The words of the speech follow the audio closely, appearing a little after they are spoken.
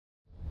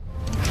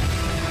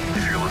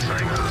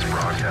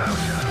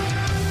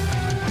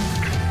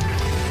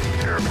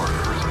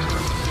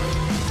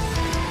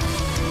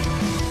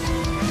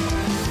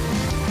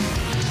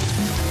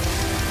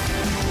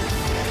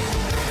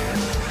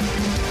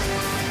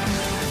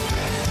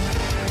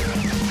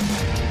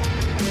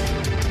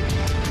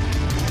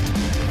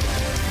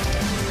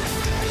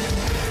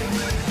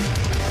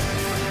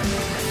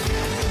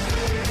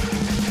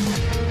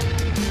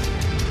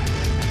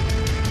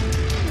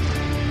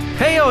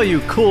all you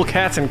cool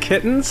cats and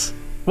kittens.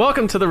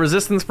 Welcome to the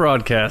Resistance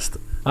Broadcast.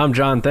 I'm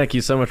John. Thank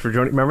you so much for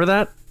joining. Remember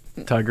that?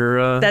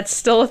 Tiger... That's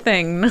still a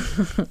thing.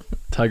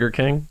 Tiger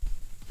King?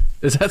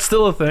 Is that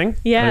still a thing?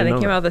 Yeah, they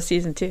came out with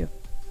season 2.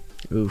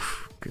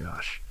 Oof,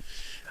 gosh.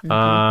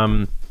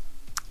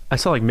 I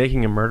saw like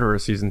Making a Murderer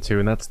season 2,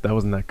 and that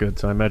wasn't that good.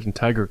 So I imagine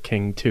Tiger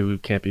King 2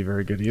 can't be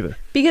very good either.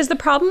 Because the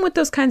problem with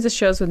those kinds of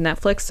shows with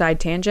Netflix, side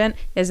tangent,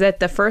 is that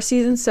the first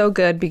season's so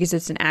good because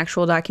it's an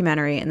actual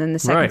documentary, and then the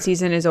second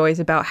season is always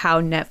about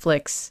how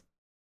Netflix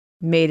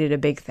made it a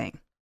big thing.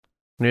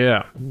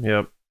 Yeah,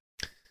 yep.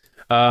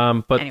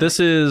 But anyway. This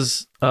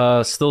is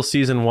still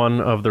season 1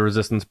 of the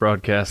Resistance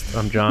Broadcast.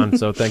 I'm John,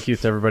 so thank you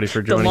to everybody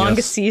for joining us. The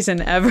longest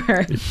season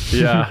ever.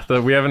 Yeah,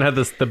 we haven't had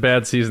the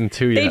bad season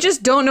 2 yet. They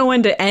just don't know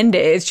when to end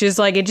it. It's just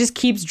like, it just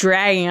keeps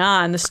dragging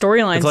on. The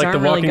storylines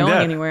aren't really going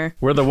anywhere.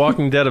 We're the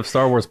Walking Dead of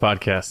Star Wars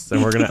podcasts,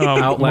 and we're going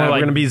to we're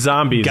going to be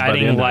zombies.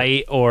 Guiding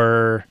Light,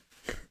 or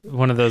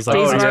one of those like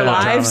Days of Our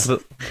Lives.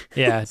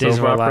 Yeah, Days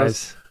of Our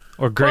Lives.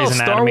 Or Grey's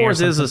Anatomy.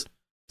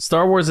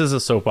 Star Wars is a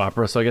soap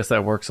opera, so I guess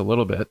that works a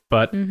little bit.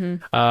 But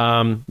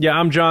yeah,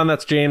 I'm John,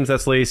 that's James,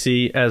 that's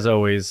Lacey, as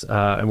always.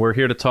 And we're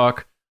here to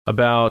talk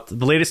about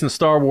the latest in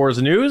Star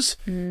Wars news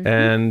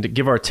and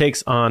give our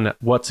takes on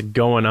what's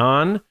going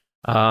on.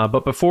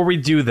 But before we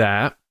do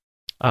that,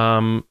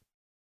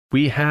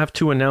 we have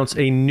to announce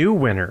a new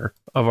winner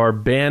of our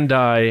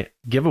Bandai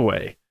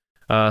giveaway.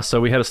 So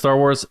we had a Star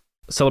Wars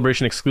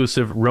Celebration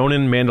exclusive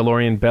Ronin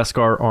Mandalorian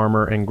Beskar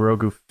armor and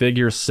Grogu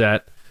figure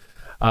set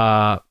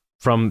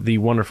from the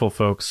wonderful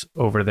folks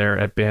over there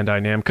at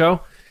Bandai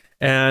Namco.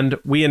 And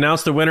we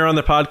announced the winner on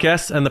the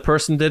podcast, and the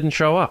person didn't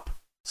show up.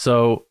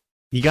 So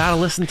you got to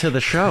listen to the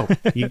show.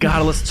 You got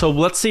to listen. So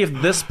let's see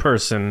if this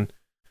person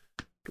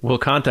will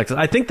contact us.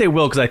 I think they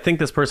will, because I think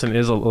this person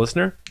is a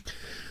listener.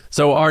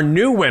 So our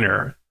new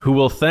winner, who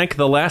will thank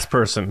the last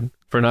person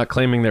for not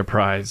claiming their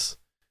prize,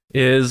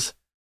 is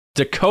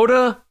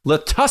Dakota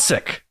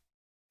Latusic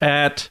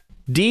at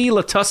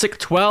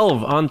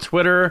DLatusic12 on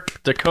Twitter.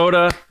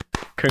 Dakota,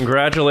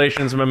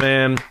 congratulations, my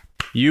man.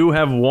 You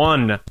have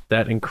won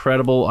that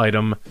incredible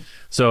item.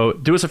 So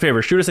do us a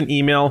favor. Shoot us an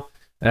email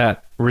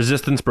at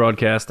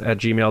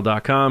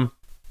resistancebroadcast@gmail.com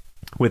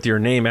with your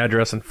name,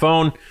 address, and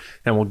phone,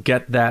 and we'll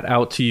get that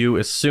out to you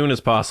as soon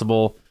as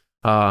possible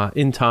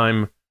in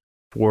time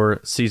for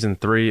Season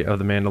 3 of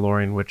The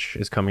Mandalorian, which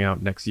is coming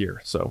out next year.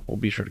 So we'll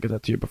be sure to get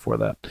that to you before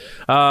that.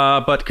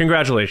 But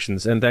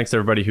congratulations, and thanks to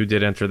everybody who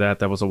did enter that.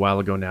 That was a while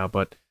ago now,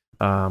 but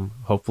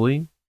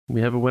hopefully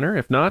we have a winner.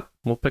 If not,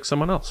 we'll pick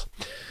someone else.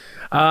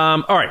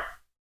 All right.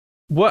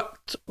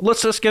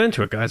 Let's just get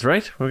into it, guys,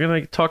 right? We're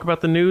going to talk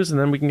about the news, and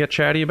then we can get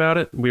chatty about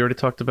it. We already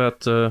talked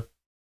about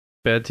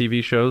bad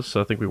TV shows, so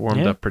I think we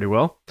warmed up pretty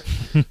well.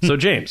 So,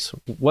 James,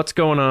 what's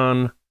going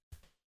on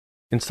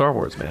in Star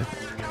Wars, man?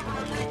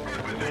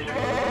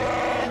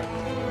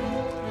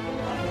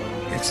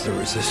 It's the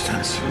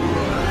Resistance.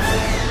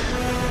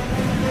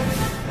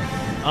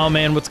 Oh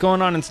man, what's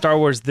going on in Star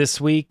Wars this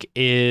week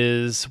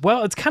is,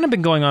 well, it's kind of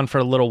been going on for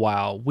a little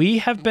while. We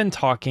have been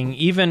talking,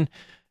 even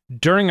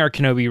during our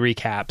Kenobi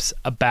recaps,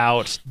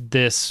 about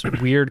this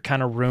weird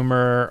kind of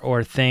rumor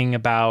or thing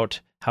about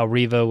how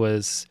Reva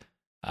was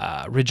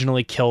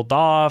originally killed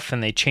off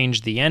and they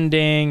changed the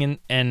ending,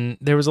 and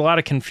there was a lot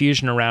of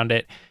confusion around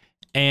it.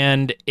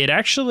 And it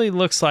actually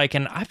looks like,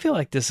 and I feel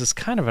like this is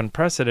kind of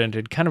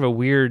unprecedented, kind of a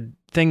weird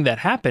thing that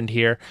happened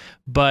here,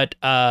 but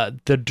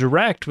the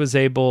Direct was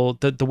able,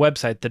 the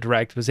website, the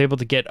Direct, was able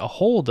to get a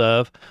hold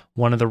of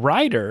one of the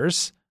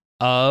writers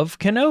of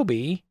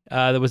Kenobi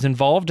that was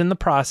involved in the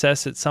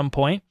process at some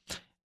point,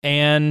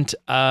 and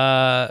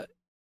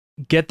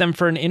get them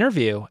for an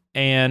interview.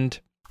 And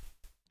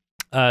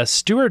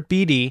Stuart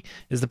Beattie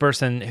is the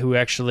person who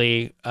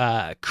actually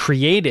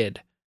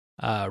created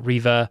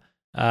Reva.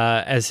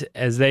 As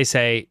they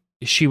say,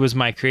 she was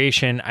my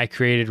creation. I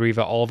created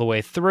Reva all the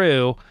way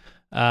through.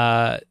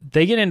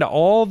 They get into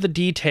all the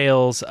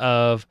details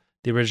of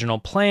the original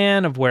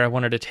plan of where I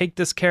wanted to take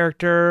this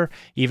character,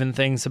 even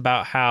things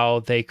about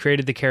how they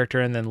created the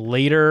character and then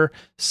later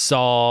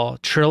saw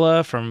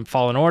Trilla from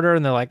Fallen Order,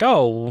 and they're like,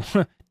 oh,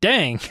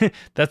 dang,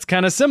 that's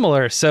kind of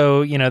similar.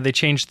 So, they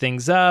changed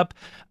things up.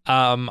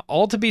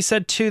 All to be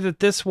said, too, that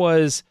this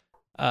was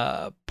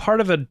part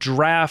of a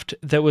draft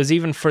that was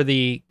even for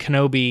the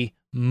Kenobi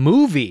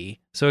movie.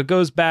 So it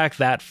goes back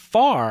that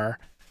far.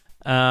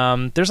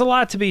 There's a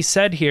lot to be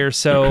said here,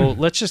 so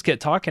let's just get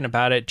talking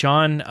about it.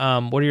 John,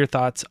 what are your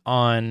thoughts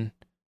on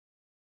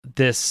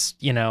this,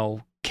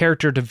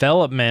 character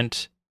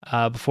development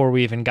before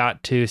we even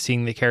got to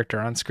seeing the character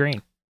on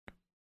screen?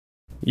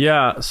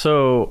 Yeah,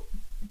 so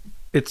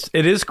it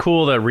is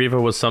cool that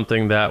Reva was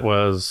something that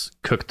was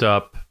cooked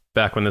up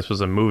back when this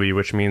was a movie,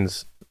 which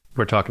means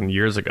we're talking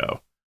years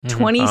ago.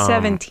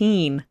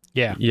 2017.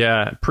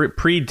 Yeah,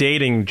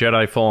 predating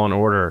Jedi Fallen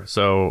Order.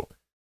 So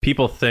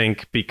people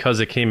think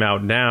because it came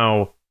out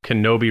now,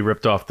 Kenobi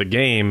ripped off the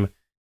game.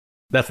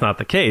 That's not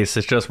the case.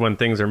 It's just when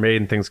things are made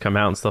and things come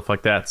out and stuff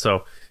like that.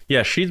 So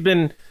yeah, she's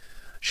been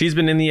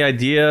in the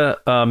idea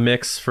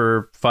mix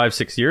for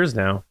 5-6 years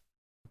now.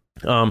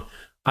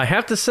 I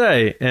have to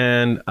say,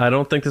 and I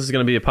don't think this is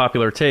going to be a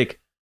popular take,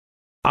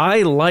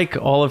 I like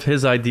all of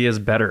his ideas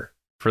better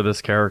for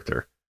this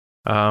character.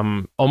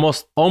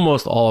 Almost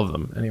all of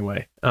them,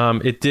 anyway.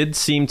 It did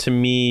seem to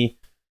me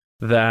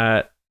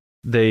that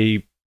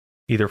they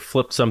either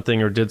flipped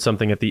something or did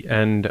something at the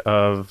end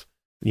of,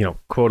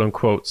 quote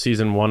unquote,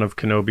 season 1 of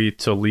Kenobi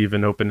to leave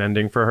an open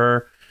ending for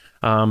her.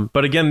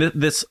 But again,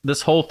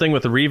 this whole thing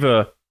with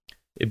Reva,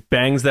 it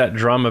bangs that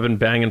drum I've been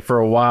banging for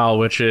a while,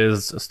 which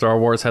is Star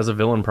Wars has a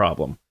villain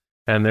problem.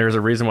 And there's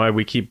a reason why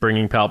we keep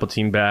bringing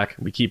Palpatine back.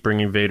 We keep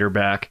bringing Vader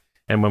back.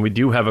 And when we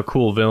do have a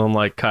cool villain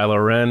like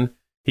Kylo Ren,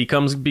 he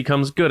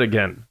becomes good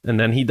again. And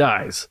then he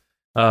dies.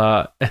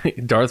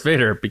 Darth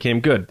Vader became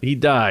good. He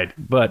died.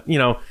 But,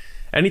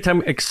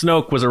 anytime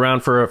Snoke was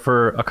around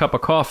for a cup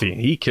of coffee,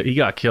 he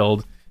got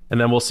killed. And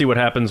then we'll see what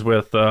happens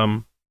with,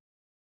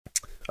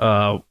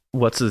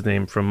 what's his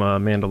name from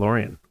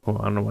Mandalorian? Oh,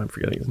 I don't know why I'm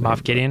forgetting his name.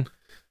 Moff Gideon?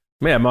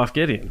 Yeah, Moff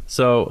Gideon.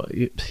 So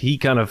he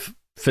kind of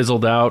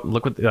fizzled out.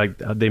 Look what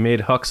they made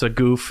Hux a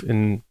goof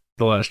in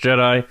The Last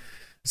Jedi.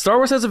 Star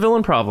Wars has a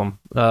villain problem,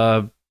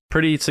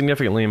 pretty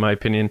significantly in my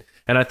opinion.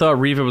 And I thought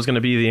Reva was going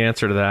to be the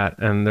answer to that,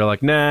 and they're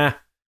like, nah,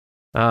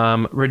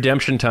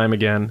 redemption time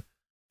again.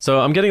 So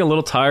I'm getting a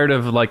little tired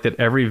of that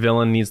every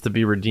villain needs to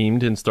be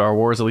redeemed in Star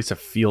Wars. At least it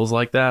feels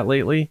like that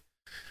lately.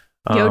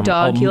 Yo,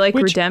 dog, you like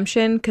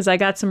redemption? Because I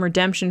got some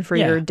redemption for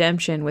your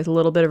redemption with a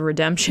little bit of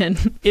redemption.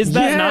 Is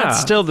that not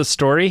still the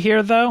story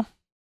here, though?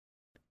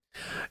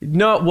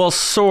 No, well,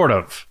 sort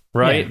of,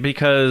 right? Yeah.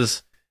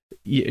 Because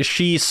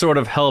she sort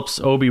of helps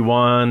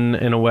Obi-Wan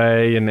in a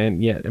way, and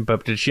then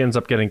but she ends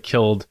up getting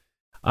killed.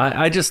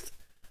 I just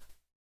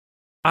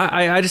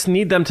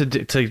need them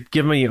to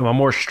give me a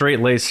more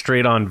straight-laced,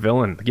 straight-on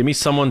villain. Give me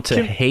someone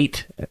to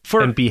hate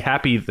and be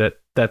happy that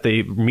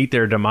they meet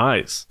their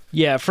demise.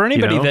 Yeah, for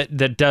anybody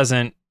that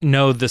doesn't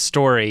know the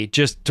story,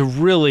 just to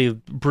really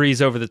breeze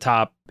over the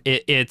top,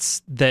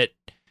 it's that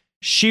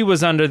she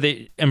was under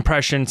the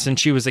impression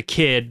since she was a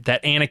kid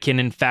that Anakin,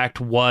 in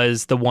fact,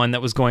 was the one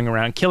that was going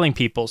around killing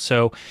people.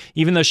 So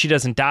even though she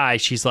doesn't die,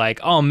 she's like,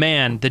 oh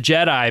man, the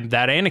Jedi,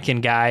 that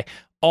Anakin guy,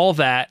 all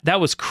that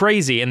was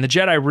crazy. And the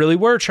Jedi really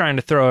were trying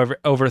to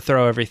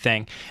overthrow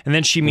everything. And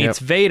then she meets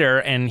Vader,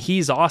 and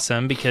he's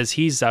awesome because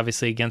he's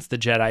obviously against the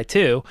Jedi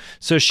too.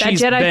 So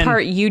she's that Jedi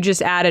part you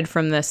just added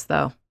from this,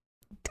 though.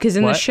 Because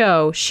in the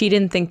show, she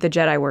didn't think the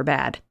Jedi were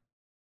bad.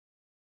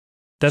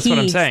 That's what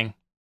I'm saying.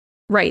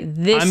 Right.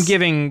 I'm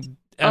giving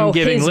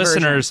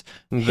listeners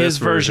his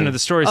version of the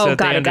story so that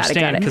they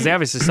understand, because they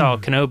obviously saw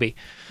Kenobi.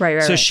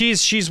 Right. So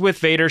she's with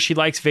Vader. She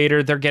likes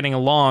Vader. They're getting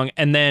along.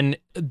 And then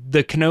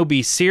the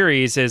Kenobi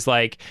series is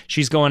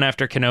she's going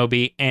after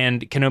Kenobi,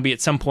 and Kenobi at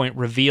some point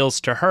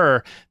reveals to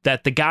her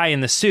that the guy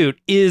in the suit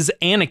is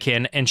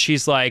Anakin, and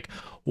she's like,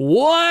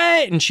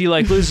 what? And she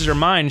loses her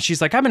mind. And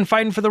she's like, I've been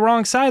fighting for the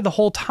wrong side the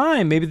whole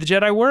time. Maybe the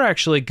Jedi were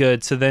actually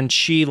good. So then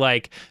she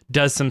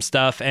does some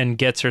stuff and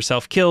gets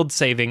herself killed,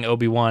 saving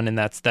Obi-Wan. And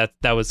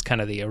that was kind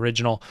of the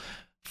original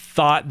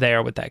thought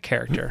there with that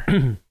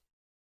character.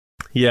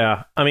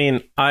 Yeah. I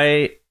mean,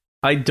 I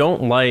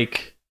don't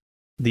like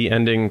the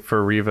ending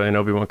for Reva and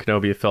Obi-Wan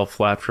Kenobi. It fell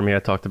flat for me. I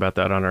talked about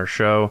that on our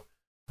show.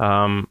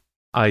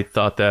 I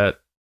thought that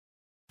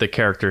the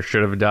character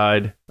should have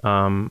died.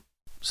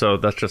 So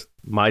that's just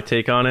my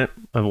take on it,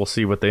 and we'll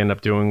see what they end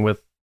up doing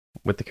with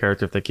the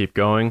character if they keep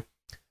going.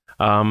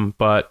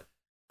 But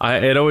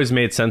it always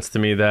made sense to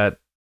me that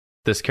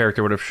this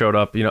character would have showed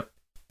up,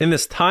 in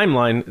this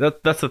timeline.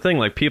 That's the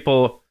thing.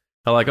 People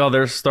are like, oh,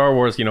 there's Star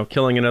Wars,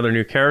 killing another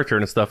new character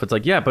and stuff. It's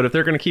like, yeah, but if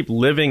they're going to keep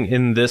living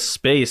in this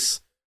space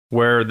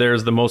where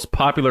there's the most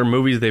popular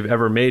movies they've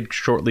ever made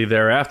shortly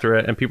thereafter,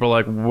 and people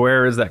are like,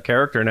 where is that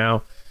character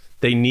now?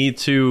 They need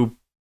to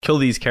kill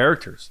these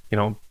characters.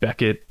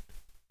 Beckett.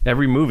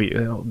 Every movie,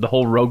 the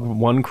whole Rogue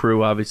One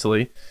crew,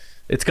 obviously,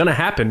 it's going to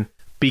happen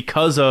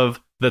because of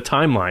the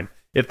timeline.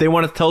 If they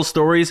want to tell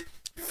stories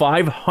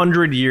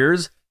 500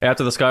 years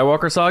after the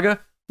Skywalker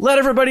saga, let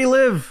everybody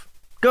live.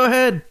 Go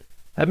ahead.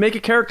 Make a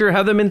character,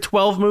 have them in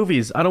 12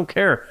 movies. I don't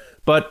care.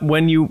 But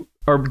when you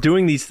are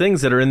doing these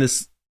things that are in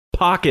this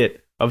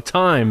pocket of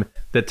time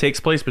that takes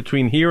place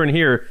between here and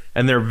here,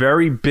 and they're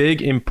very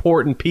big,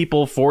 important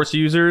people, Force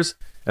users,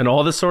 and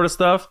all this sort of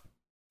stuff,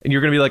 and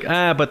you're going to be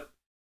like, but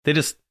they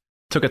just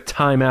took a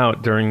time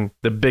out during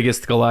the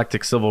biggest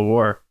galactic civil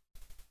war.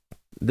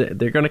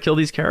 They're going to kill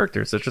these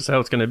characters. That's just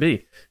how it's going to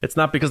be. It's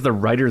not because the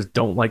writers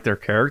don't like their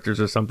characters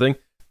or something.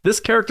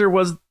 This character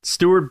was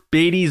Stuart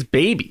Beatty's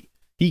baby.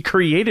 He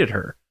created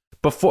her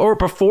before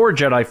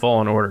Jedi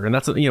Fallen Order. And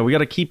that's, we got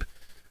to keep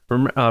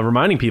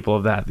reminding people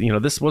of that.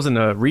 This wasn't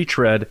a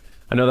retread.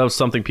 I know that was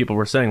something people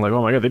were saying,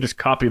 oh my God, they just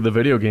copied the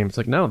video game. It's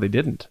like, no, they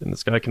didn't. And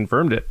this guy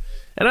confirmed it.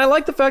 And I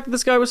like the fact that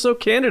this guy was so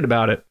candid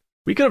about it.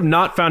 We could have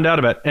not found out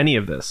about any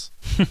of this.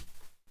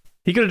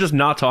 He could have just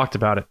not talked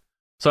about it.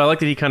 So I like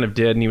that he kind of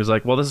did, and he was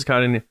like, well, this is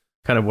kind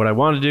of what I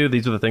want to do.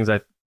 These are the things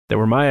that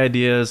were my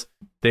ideas.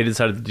 They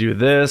decided to do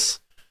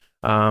this.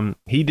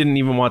 He didn't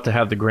even want to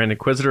have the Grand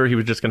Inquisitor. He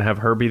was just going to have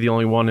her be the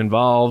only one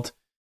involved.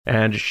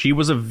 And she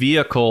was a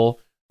vehicle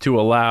to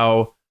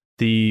allow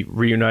the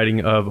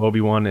reuniting of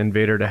Obi-Wan and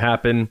Vader to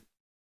happen.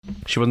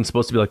 She wasn't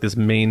supposed to be like this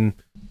main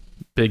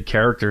big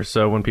character.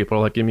 So when people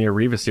are like, give me a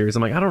Reva series,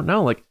 I'm like, I don't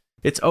know. Like,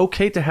 it's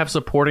okay to have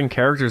supporting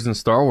characters in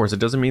Star Wars. It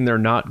doesn't mean they're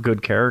not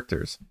good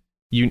characters.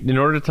 In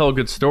order to tell a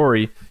good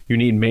story, you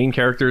need main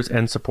characters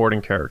and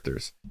supporting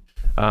characters.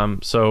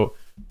 So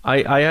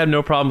I had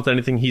no problem with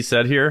anything he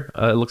said here.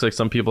 It looks like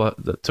some people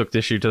took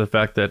issue to the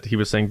fact that he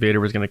was saying Vader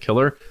was going to kill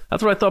her.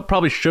 That's what I thought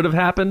probably should have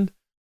happened.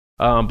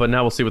 But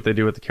now we'll see what they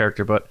do with the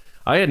character. But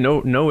I had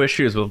no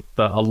issues with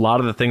a lot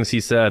of the things he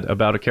said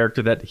about a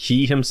character that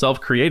he himself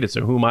created.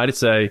 So who am I to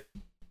say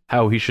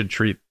how he should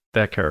treat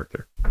that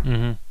character?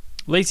 Mm-hmm.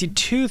 Lacey,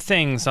 two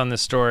things on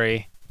this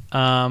story.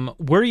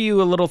 Were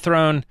you a little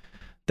thrown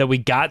that we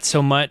got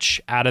so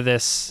much out of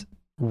this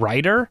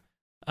writer?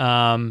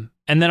 And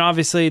then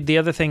obviously the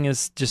other thing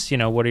is just,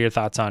 what are your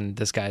thoughts on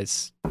this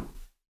guy's,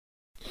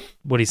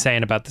 what he's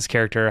saying about this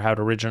character, how it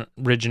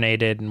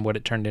originated and what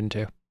it turned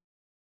into?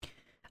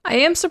 I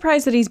am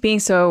surprised that he's being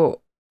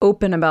so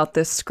open about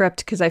this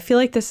script, because I feel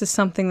like this is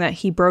something that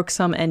he broke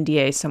some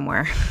NDA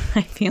somewhere.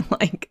 I feel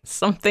like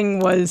something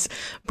was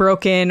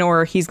broken,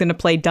 or he's going to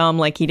play dumb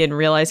like he didn't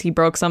realize he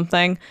broke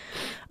something.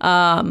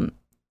 I'm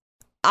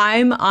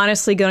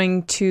honestly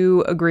going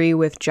to agree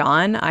with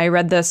John. I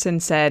read this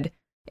and said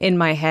in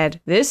my head,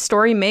 this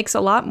story makes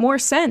a lot more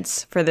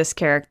sense for this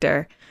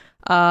character.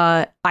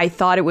 I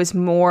thought it was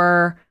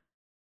more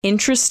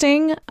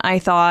interesting. I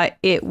thought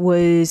it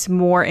was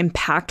more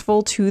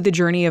impactful to the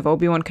journey of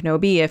Obi-Wan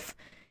Kenobi if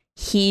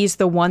he's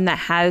the one that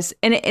has,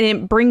 and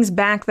it brings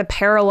back the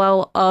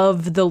parallel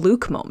of the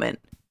Luke moment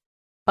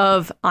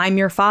of I'm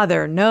your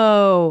father.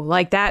 No,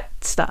 like that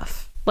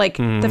stuff. Like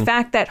the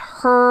fact that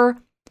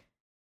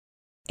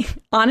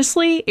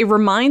honestly, it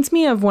reminds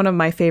me of one of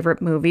my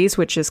favorite movies,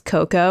 which is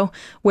Coco,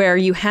 where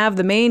you have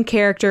the main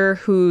character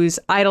who's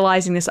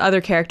idolizing this other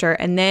character,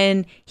 and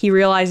then he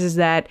realizes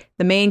that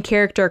the main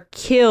character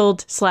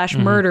killed /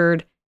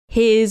 murdered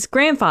his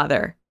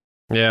grandfather.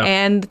 Yeah.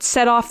 And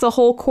set off the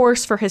whole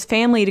course for his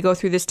family to go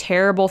through this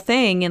terrible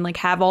thing and like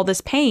have all this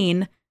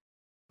pain.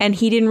 And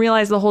he didn't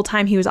realize the whole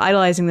time he was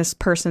idolizing this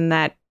person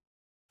that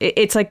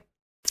it's like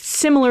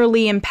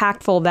similarly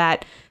impactful.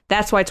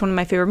 That's why it's one of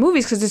my favorite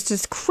movies, because it's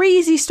this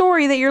crazy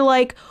story that you're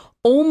like,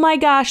 oh my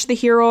gosh, the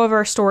hero of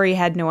our story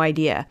had no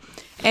idea.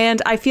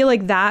 And I feel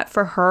like that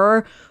for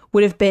her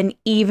would have been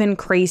even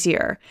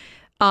crazier.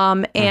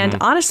 And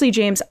honestly,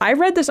 James, I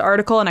read this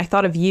article and I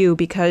thought of you,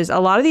 because a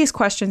lot of these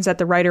questions that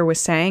the writer was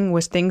saying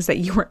was things that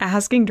you were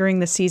asking during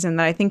the season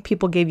that I think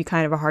people gave you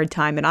kind of a hard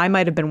time. And I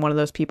might have been one of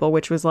those people,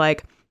 which was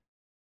like,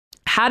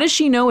 how does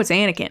she know it's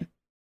Anakin?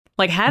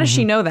 Like, how does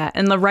she know that?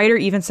 And the writer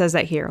even says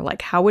that here.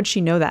 Like, how would she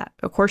know that?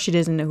 Of course she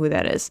doesn't know who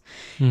that is.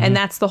 And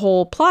that's the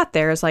whole plot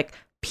there, is like,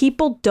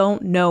 people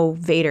don't know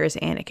Vader is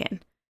Anakin.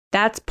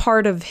 That's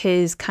part of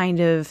his kind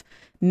of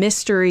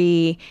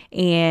mystery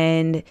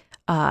and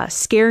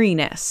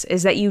scariness,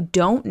 is that you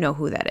don't know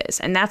who that is.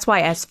 And that's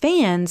why as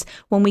fans,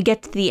 when we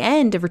get to the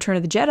end of Return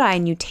of the Jedi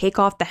and you take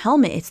off the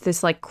helmet, it's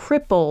this like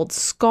crippled,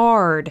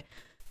 scarred,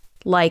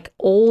 like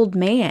old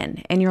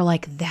man. And you're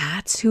like,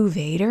 that's who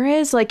Vader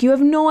is? Like, you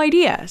have no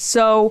idea.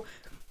 So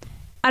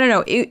I don't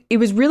know. It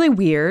was really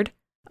weird.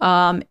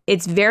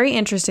 It's very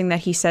interesting that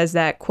he says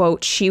that,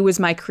 quote, she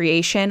was my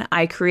creation.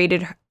 I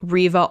created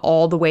Reva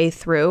all the way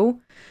through.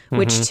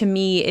 Which to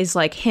me is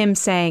like him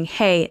saying,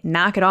 hey,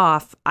 knock it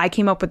off. I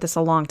came up with this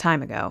a long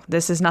time ago.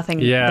 This is nothing.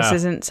 Yeah. This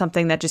isn't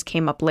something that just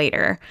came up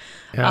later.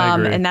 Yeah,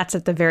 and that's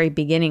at the very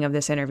beginning of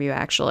this interview,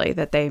 actually,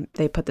 that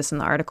they put this in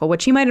the article,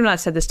 which he might have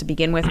not said this to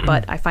begin with,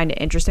 but I find it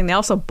interesting. They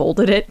also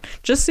bolded it,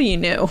 just so you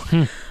knew.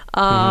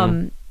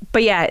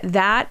 But yeah,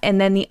 that.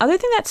 And then the other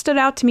thing that stood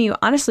out to me,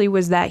 honestly,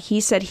 was that he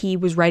said he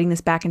was writing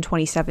this back in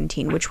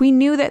 2017, which we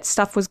knew that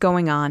stuff was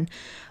going on.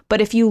 But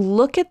if you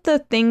look at the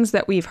things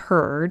that we've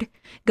heard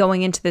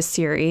going into this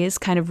series,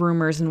 kind of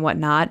rumors and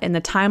whatnot, and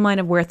the timeline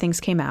of where things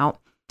came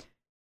out,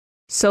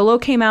 Solo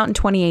came out in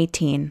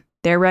 2018.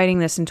 They're writing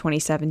this in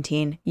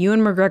 2017. Ewan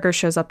McGregor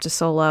shows up to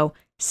Solo,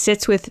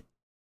 sits with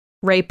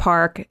Ray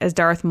Park as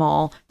Darth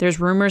Maul.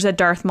 There's rumors that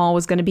Darth Maul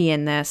was going to be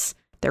in this.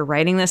 They're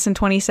writing this in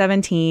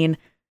 2017.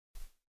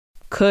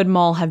 Could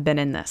Maul have been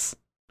in this?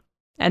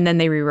 And then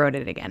they rewrote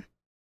it again,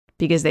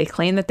 because they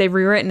claim that they've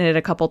rewritten it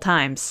a couple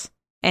times.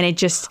 And it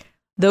just...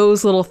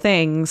 those little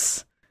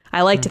things,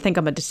 I like to think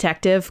I'm a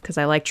detective because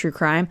I like true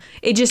crime.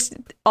 It just,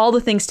 all the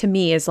things to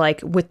me is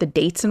like with the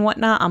dates and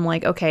whatnot, I'm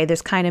like, okay,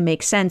 this kind of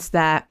makes sense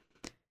that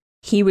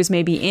he was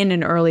maybe in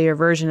an earlier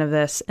version of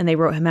this and they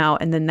wrote him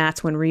out. And then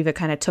that's when Reva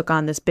kind of took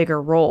on this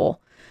bigger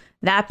role.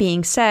 That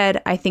being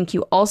said, I think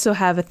you also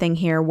have a thing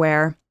here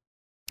where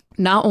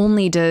not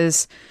only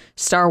does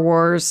Star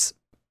Wars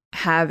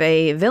have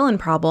a villain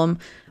problem,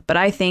 but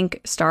I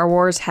think Star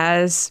Wars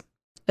has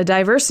a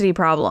diversity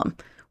problem,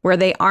 where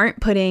they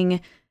aren't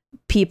putting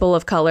people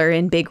of color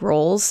in big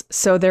roles.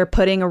 So they're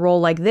putting a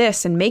role like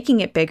this and making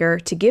it bigger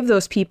to give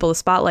those people the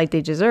spotlight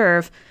they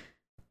deserve.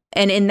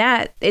 And in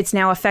that, it's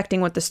now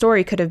affecting what the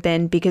story could have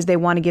been, because they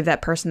want to give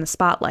that person the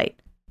spotlight.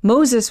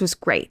 Moses was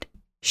great.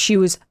 She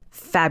was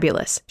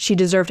fabulous. She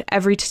deserved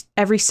every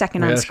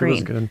second on screen.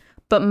 She was good.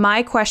 But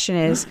my question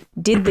is,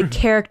 did the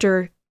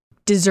character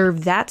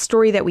deserve that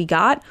story that we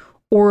got,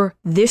 or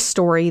this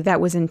story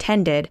that was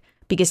intended?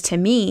 Because to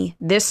me,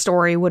 this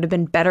story would have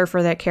been better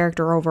for that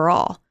character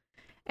overall.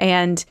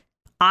 And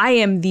I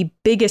am the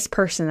biggest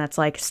person that's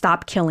like,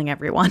 stop killing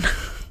everyone.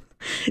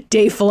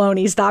 Dave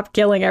Filoni, stop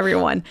killing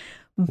everyone.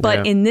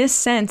 But in this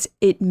sense,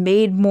 it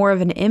made more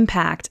of an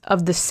impact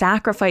of the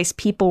sacrifice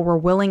people were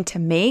willing to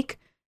make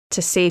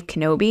to save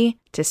Kenobi,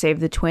 to save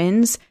the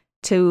twins,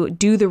 to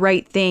do the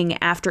right thing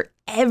after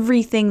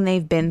everything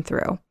they've been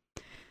through.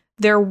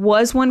 There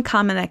was one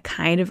comment that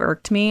kind of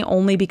irked me,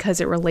 only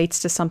because it relates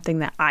to something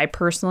that I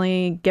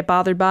personally get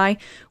bothered by,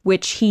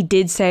 which he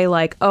did say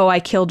like, oh, I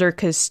killed her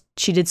because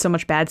she did so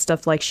much bad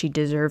stuff, like she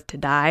deserved to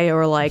die,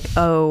 or like,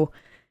 oh,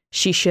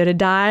 she should have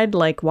died,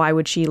 like why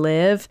would she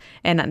live?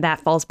 And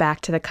that falls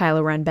back to the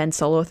Kylo Ren Ben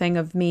Solo thing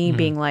of me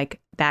being like,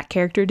 that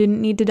character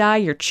didn't need to die,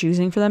 you're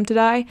choosing for them to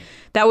die.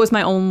 That was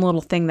my own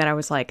little thing that I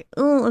was like,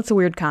 oh, that's a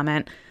weird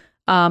comment.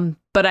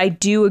 But I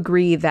do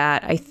agree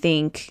that I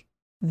think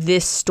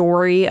this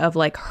story of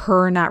like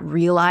her not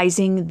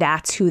realizing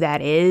that's who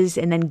that is,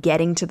 and then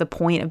getting to the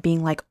point of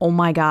being like, oh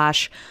my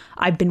gosh,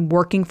 I've been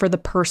working for the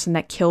person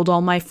that killed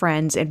all my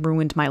friends and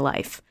ruined my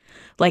life.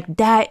 Like,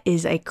 that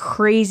is a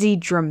crazy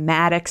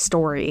dramatic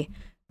story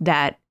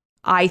that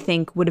I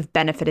think would have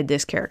benefited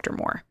this character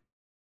more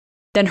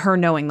than her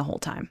knowing the whole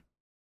time.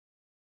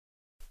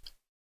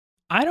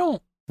 I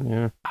don't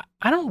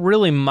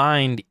really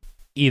mind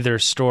either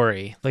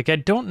story. Like, I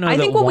don't know. I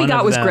think what we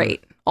got was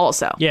great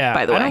also. Yeah.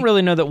 By the way, I don't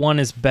really know that one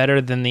is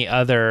better than the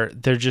other.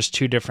 They're just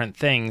two different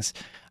things.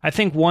 I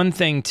think one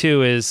thing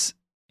too is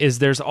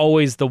there's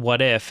always the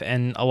what if,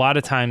 and a lot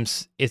of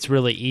times it's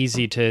really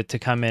easy to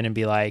come in and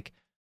be like,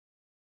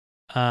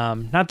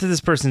 not that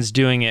this person's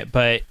doing it,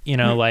 but you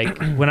know, like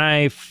when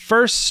I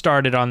first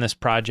started on this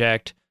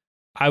project,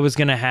 I was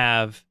going to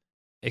have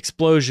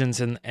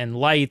explosions and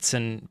lights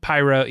and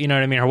pyro, you know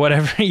what I mean? Or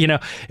whatever, you know,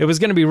 it was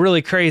going to be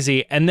really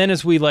crazy. And then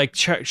as we like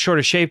sort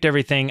of shaped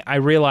everything, I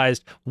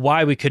realized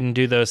why we couldn't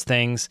do those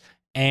things,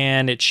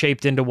 and it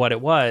shaped into what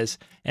it was.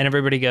 And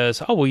everybody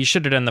goes, oh, well, you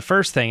should have done the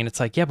first thing. And it's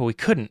like, yeah, but we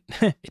couldn't.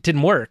 It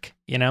didn't work.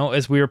 You know,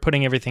 as we were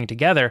putting everything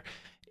together,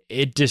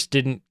 it just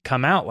didn't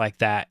come out like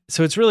that.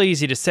 So it's really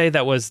easy to say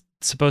that was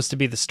supposed to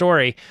be the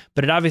story,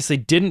 but it obviously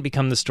didn't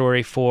become the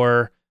story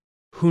for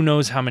who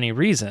knows how many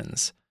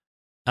reasons.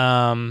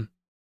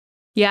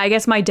 Yeah, I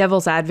guess my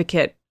devil's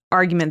advocate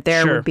argument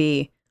there would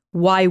be,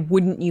 why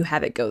wouldn't you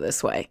have it go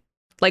this way?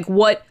 Like,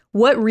 what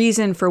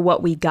reason for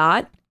what we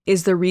got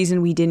is the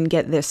reason we didn't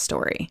get this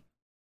story?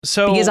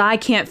 So, because I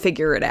can't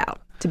figure it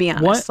out, to be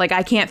honest. Like,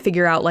 I can't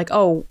figure out, like,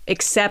 oh,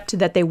 except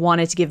that they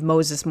wanted to give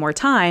Moses more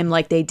time,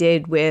 like they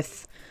did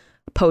with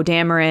Poe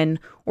Dameron,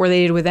 or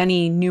they did with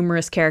any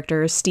numerous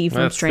characters, Steve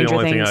from Stranger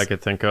Things. That's the only thing I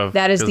could think of.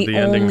 That is the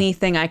only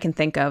thing I can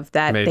think of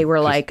that they were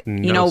like,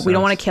 you know, we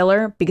don't want to kill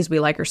her because we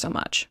like her so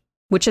much.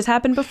 Which has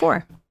happened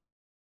before.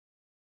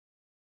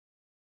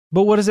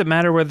 But what does it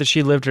matter whether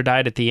she lived or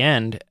died at the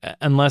end,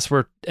 unless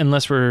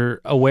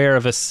we're aware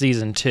of a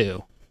season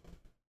 2?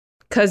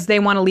 Because they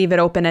want to leave it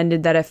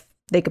open-ended that if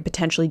they could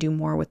potentially do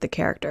more with the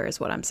character,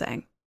 is what I'm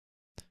saying.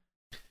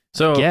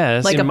 So,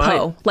 yes, like a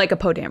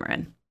Poe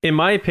Dameron. In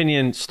my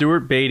opinion,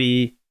 Stuart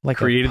Beatty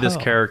created this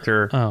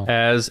character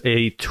as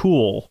a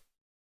tool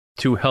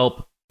to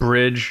help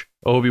bridge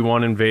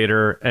Obi-Wan and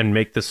Vader and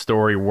make the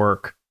story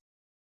work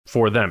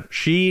for them.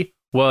 She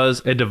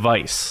was a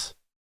device,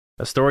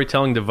 a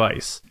storytelling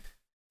device.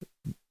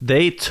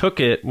 They took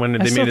it when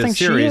they made a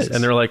series,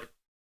 and they're like,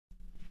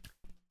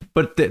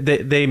 but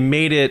they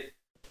made it.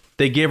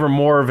 They gave her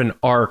more of an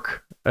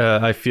arc.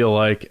 I feel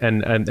like,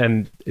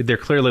 and they're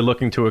clearly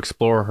looking to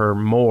explore her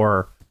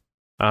more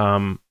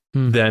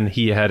than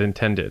he had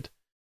intended.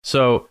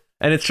 So,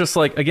 and it's just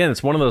like, again,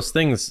 it's one of those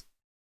things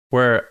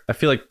where I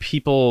feel like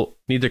people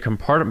need to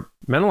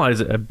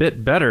compartmentalize it a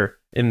bit better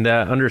in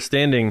that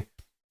understanding.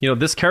 You know,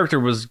 this character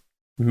was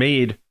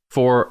made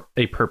for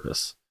a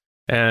purpose.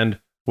 And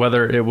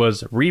whether it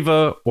was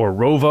Reva or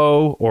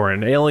Rovo or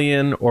an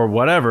alien or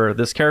whatever,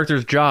 this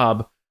character's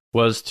job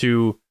was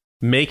to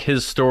make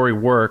his story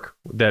work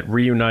that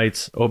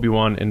reunites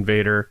Obi-Wan and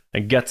Vader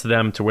and gets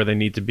them to where they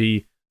need to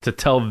be to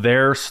tell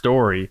their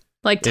story.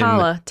 Like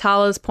Tala.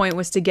 Tala's point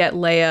was to get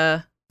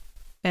Leia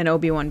and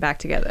Obi-Wan back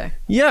together.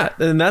 Yeah,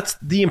 and that's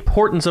the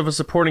importance of a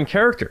supporting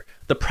character.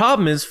 The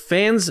problem is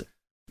fans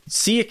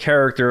see a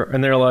character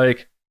and they're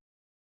like,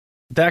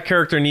 that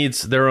character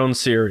needs their own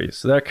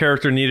series. That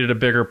character needed a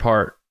bigger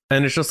part.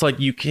 And it's just like,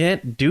 you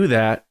can't do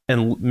that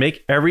and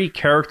make every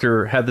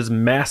character have this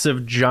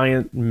massive,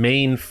 giant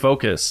main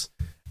focus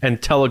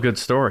and tell a good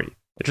story.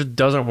 It just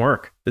doesn't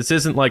work. This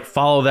isn't like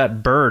Follow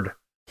That Bird,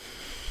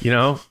 you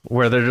know,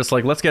 where they're just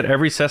like, let's get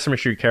every Sesame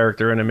Street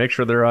character in and make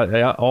sure they're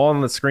all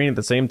on the screen at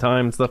the same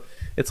time and stuff.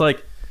 It's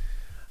like,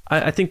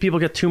 I think people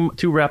get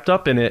too wrapped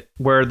up in it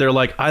where they're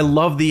like, I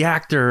love the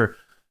actor,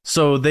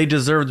 so they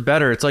deserved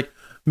better. It's like,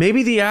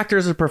 maybe the actor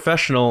is a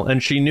professional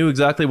and she knew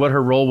exactly what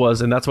her role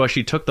was, and that's why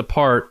she took the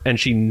part and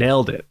she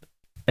nailed it.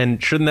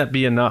 And shouldn't that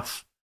be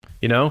enough?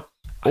 You know?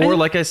 Or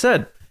like I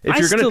said, if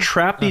you're going to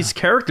trap these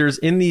characters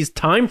in these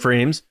time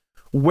frames,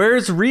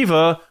 where's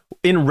Reva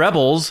in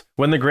Rebels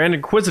when the Grand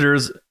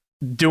Inquisitor's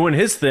doing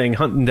his thing,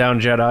 hunting down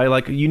Jedi?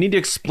 Like, you need to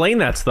explain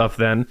that stuff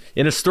then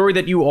in a story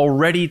that you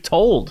already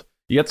told.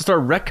 You have to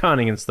start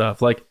retconning and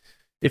stuff. Like,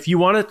 if you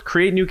want to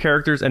create new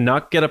characters and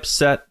not get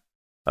upset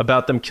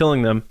about them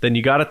killing them, then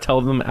you got to tell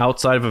them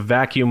outside of a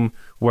vacuum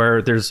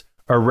where there's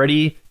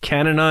already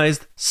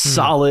canonized,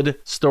 solid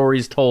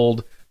stories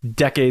told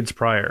decades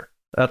prior.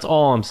 That's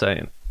all I'm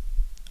saying.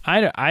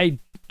 I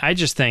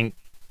just think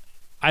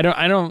I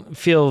don't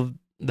feel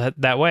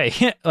that way.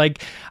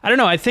 Like, I don't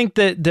know. I think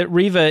that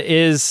Reva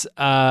is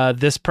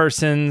this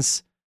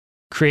person's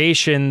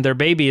creation, their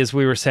baby, as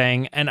we were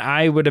saying, and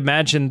I would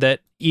imagine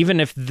that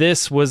even if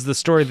this was the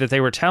story that they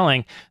were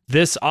telling,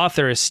 this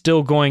author is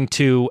still going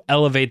to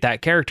elevate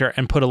that character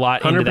and put a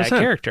lot into 100%. that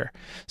character.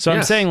 So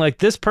I'm saying, like,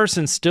 this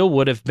person still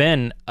would have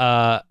been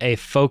a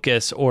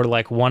focus or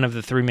like one of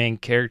the three main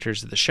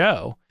characters of the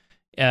show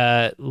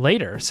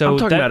later. So I'm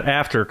talking about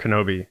after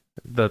Kenobi.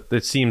 That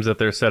it seems that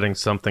they're setting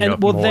something up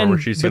more where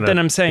she's going to, then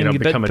I'm saying,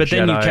 become a but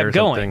then you Jedi kept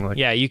going. Like,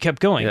 you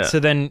kept going. Yeah. So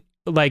then,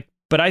 like,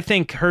 but I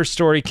think her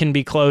story can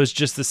be closed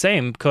just the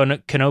same.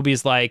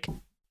 Kenobi's like,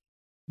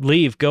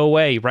 leave, go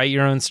away, write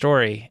your own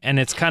story. And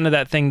it's kind of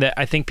that thing that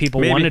I think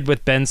people wanted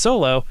with Ben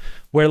Solo,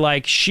 where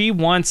like she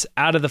wants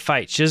out of the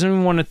fight. She doesn't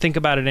even want to think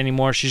about it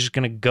anymore. She's just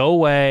going to go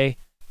away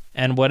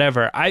and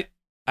whatever. I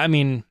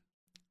mean,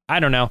 I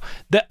don't know.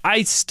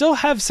 I still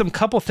have some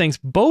couple things.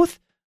 Both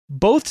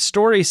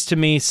stories to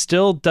me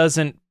still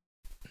doesn't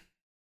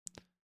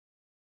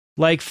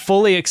like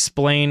fully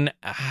explain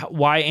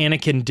why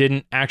Anakin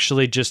didn't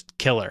actually just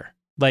kill her.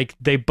 Like,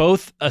 they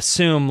both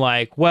assume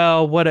like,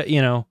 well, what,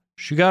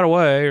 she got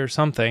away or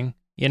something,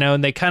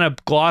 and they kind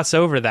of gloss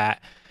over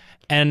that.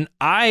 And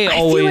I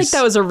feel like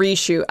that was a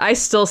reshoot. I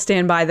still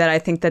stand by that. I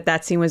think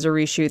that scene was a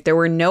reshoot. There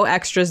were no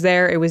extras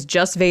there. It was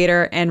just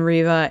Vader and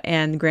Reva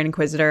and Grand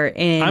Inquisitor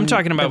I'm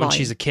talking about when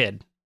she's a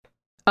kid.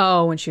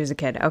 Oh, when she was a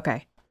kid.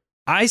 Okay.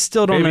 I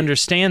still don't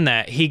understand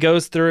that. He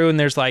goes through and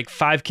there's like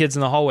 5 kids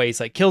in the hallway. He's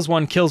like, kills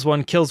one.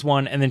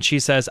 And then she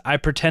says, I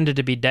pretended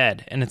to be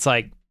dead. And it's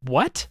like,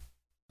 what?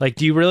 Like,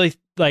 do you really,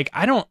 like,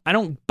 I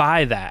don't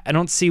buy that. I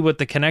don't see what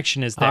the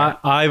connection is there.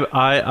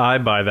 I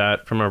buy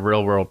that from a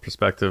real world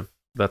perspective.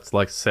 That's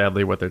like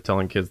sadly what they're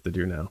telling kids to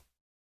do now.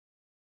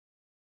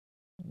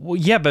 Well,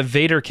 yeah, but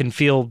Vader can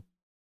feel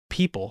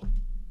people.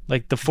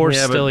 Like, the Force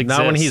still exists.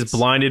 Not when he's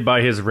blinded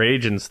by his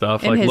rage and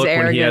stuff. And like, his look,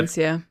 arrogance,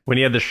 when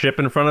he had the ship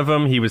in front of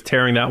him, he was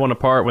tearing that one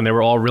apart when they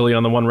were all really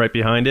on the one right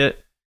behind it.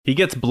 He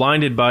gets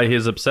blinded by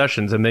his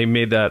obsessions, and they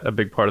made that a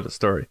big part of the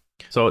story.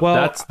 So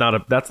that's not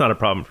a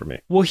problem for me.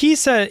 Well, he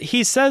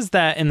says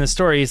that in the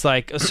story. He's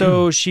like,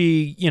 so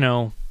she,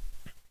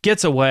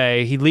 gets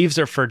away. He leaves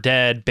her for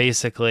dead,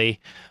 basically.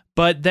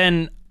 But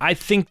then I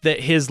think that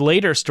his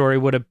later story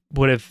would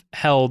have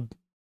held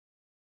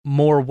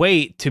more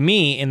weight to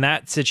me in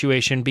that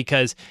situation,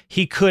 because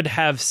he could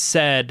have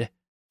said,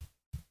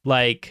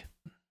 like,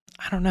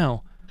 I don't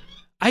know.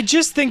 I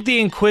just think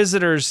the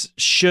Inquisitors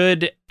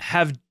should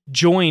have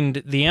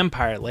joined the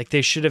Empire. Like,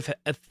 they should have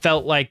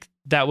felt like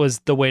that was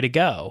the way to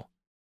go,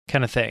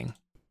 kind of thing.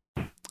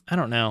 I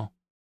don't know.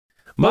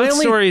 Both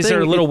stories are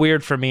a little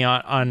weird for me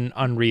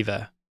on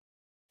Reva.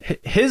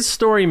 His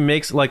story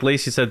makes, like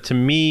Lacey said, to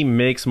me,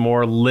 makes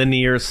more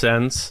linear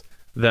sense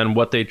than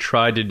what they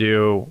tried to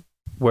do,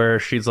 where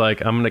she's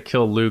like, I'm going to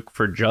kill Luke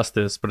for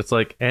justice. But it's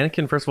like,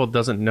 Anakin, first of all,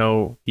 doesn't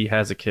know he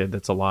has a kid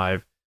that's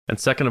alive. And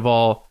second of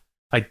all,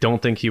 I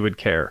don't think he would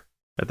care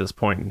at this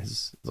point in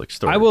his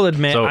story. I will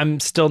admit, I'm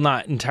still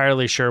not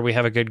entirely sure we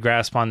have a good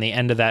grasp on the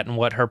end of that and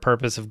what her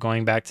purpose of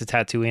going back to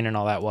Tatooine and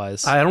all that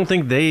was. I don't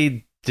think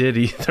they did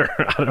either.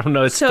 I don't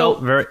know. It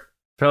felt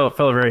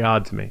very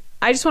odd to me.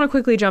 I just want to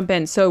quickly jump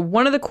in. So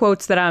one of the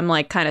quotes that I'm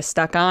like kind of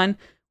stuck on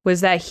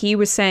was that he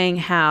was saying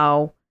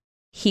how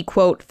he,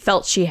 quote,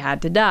 felt she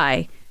had to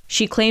die.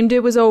 She claimed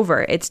it was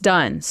over. It's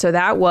done. So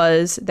that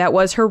was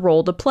her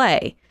role to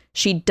play.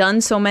 She'd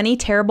done so many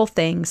terrible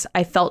things.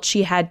 I felt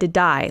she had to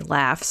die.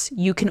 Laughs.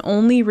 You can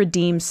only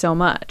redeem so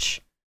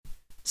much.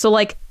 So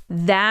like,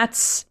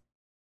 that's,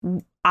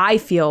 I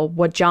feel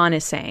what John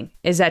is saying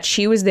is that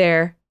she was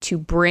there to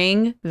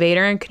bring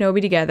Vader and Kenobi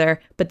together,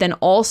 but then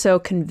also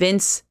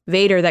convince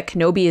Vader that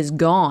Kenobi is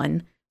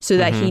gone so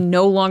that he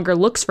no longer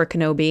looks for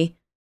Kenobi.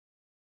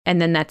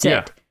 And then that's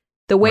it.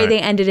 The way they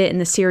ended it in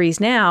the series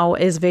now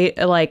is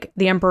like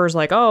the Emperor's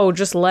like, oh,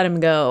 just let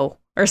him go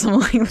or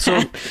something like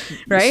that.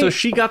 Right. So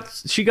she got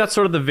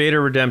sort of the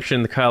Vader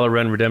redemption, the Kylo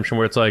Ren redemption,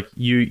 where it's like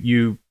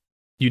you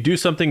do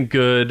something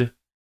good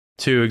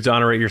to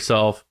exonerate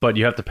yourself, but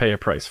you have to pay a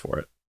price for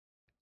it.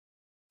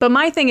 But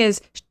my thing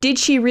is, did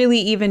she really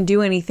even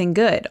do anything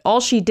good? All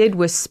she did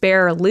was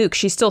spare Luke.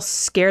 She still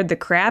scared the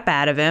crap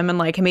out of him and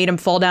like made him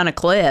fall down a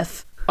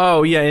cliff.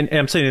 Oh, yeah. And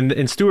I'm saying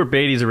in Stuart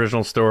Beatty's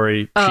original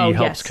story, she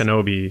helps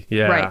Kenobi.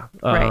 Yeah.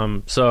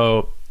 Right.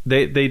 So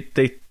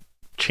they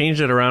changed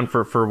it around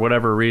for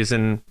whatever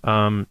reason.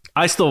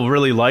 I still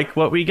really like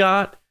what we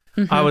got.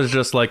 I was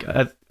just like,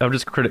 I'm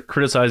just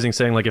criticizing,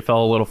 saying like it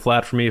fell a little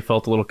flat for me. It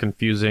felt a little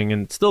confusing,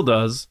 and it still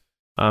does.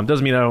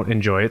 Doesn't mean I don't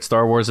enjoy it.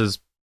 Star Wars is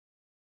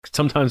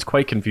sometimes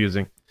quite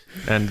confusing,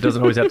 and it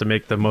doesn't always have to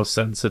make the most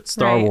sense. It's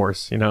Star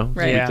Wars, you know.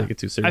 Right. So we take it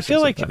too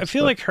seriously. I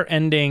feel like her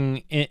ending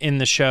in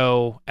the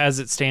show, as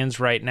it stands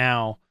right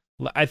now.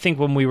 I think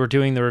when we were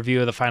doing the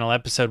review of the final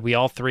episode, we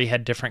all three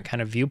had different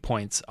kind of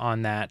viewpoints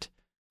on that,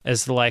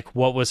 as to like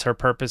what was her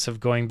purpose of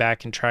going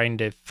back and trying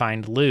to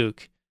find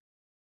Luke.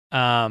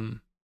 And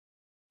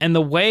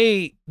the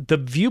way the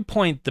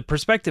viewpoint, the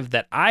perspective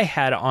that I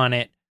had on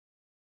it,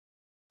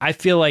 I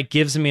feel like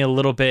gives me a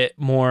little bit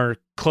more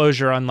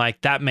closure on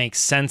like, that makes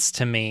sense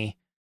to me.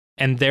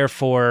 And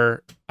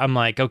therefore I'm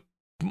like,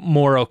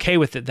 more okay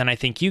with it than I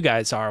think you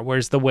guys are.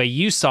 Whereas the way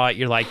you saw it,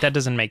 you're like, that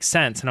doesn't make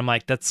sense. And I'm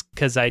like, that's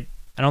because I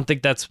don't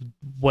think that's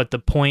what the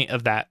point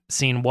of that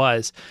scene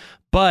was.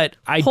 But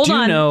I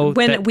know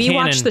when we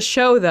watched the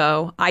show,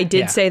 though, I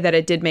did say that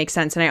it did make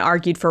sense, and I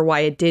argued for why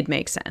it did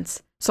make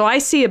sense. So I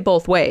see it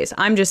both ways.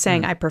 I'm just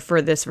saying I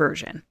prefer this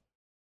version.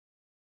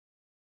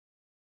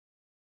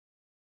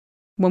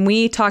 When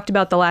we talked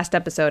about the last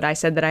episode, I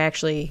said that I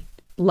actually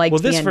liked the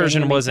ending. Well, this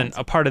version wasn't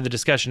a part of the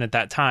discussion at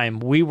that time.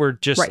 We were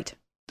just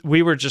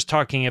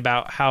talking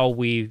about how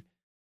we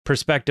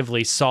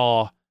prospectively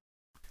saw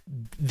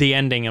the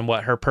ending and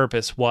what her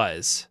purpose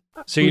was.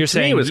 So you're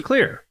saying it was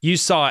clear. You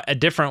saw it a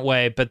different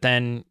way, but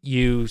then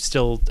you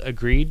still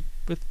agreed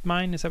with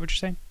mine? Is that what you're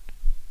saying?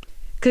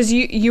 Because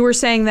you were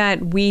saying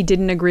that we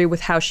didn't agree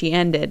with how she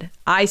ended.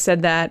 I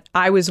said that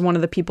I was one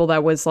of the people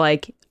that was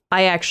like,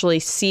 I actually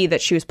see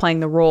that she was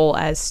playing the role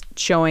as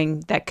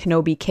showing that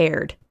Kenobi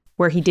cared,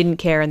 where he didn't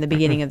care in the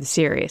beginning of the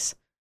series.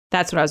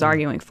 That's what I was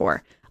arguing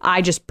for.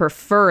 I just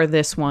prefer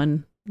this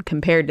one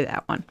compared to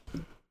that one.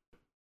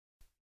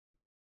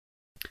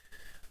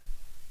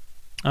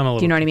 I'm a little.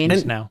 Do you know what I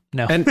mean? Now,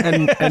 no. And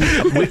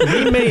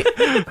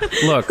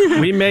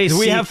we may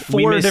have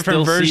four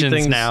different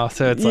versions now,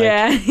 so it's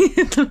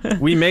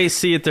like we may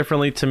see it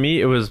differently. To me,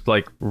 it was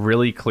like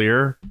really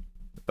clear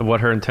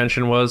what her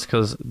intention was,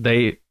 because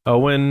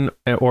Owen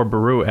or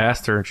Beru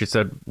asked her, and she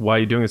said, "Why are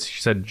you doing this?"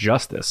 She said,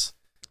 "Justice,"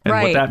 and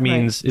what that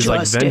means is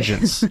like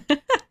vengeance.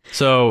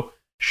 So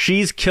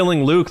she's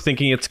killing Luke,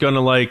 thinking it's going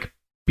to like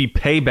be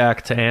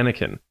payback to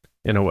Anakin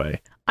in a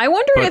way. I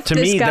wonder if to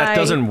me that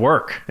doesn't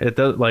work. It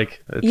does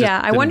like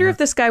I wonder if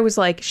this guy was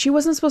like, she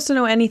wasn't supposed to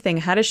know anything.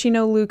 How does she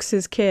know Luke's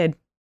his kid?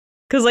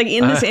 Because like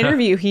in this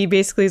interview, he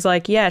basically is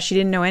like, yeah, she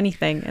didn't know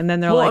anything. And then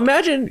they're like,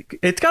 imagine,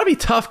 it's got to be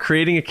tough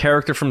creating a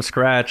character from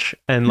scratch,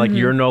 and like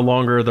you're no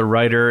longer the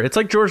writer. It's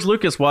like George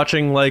Lucas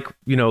watching like,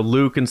 you know,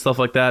 Luke and stuff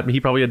like that. He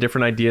probably had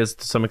different ideas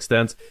to some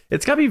extent.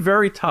 It's got to be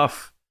very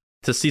tough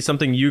to see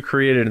something you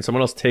created and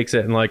someone else takes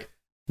it and like,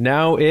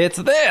 now it's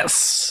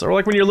this. Or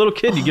like when you're a little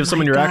kid, you give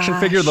someone your action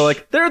figure, they're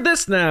like, they're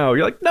this now.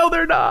 You're like, no,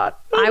 they're not.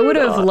 No, I would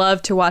have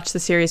loved to watch the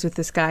series with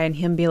this guy and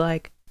him be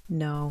like,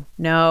 no.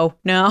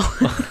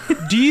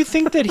 Do you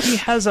think that he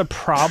has a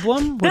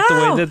problem with the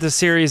way that the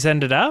series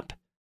ended up?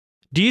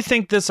 Do you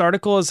think this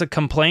article is a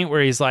complaint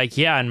where he's like,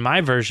 yeah, in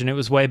my version, it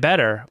was way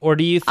better? Or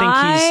do you think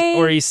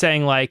he's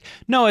saying like,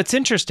 no, it's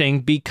interesting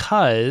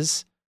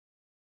because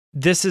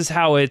this is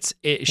how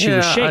she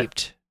was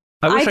shaped?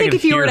 I think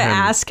if you were to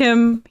ask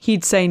him,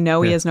 he'd say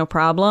no, he has no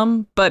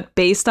problem. But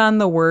based on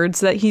the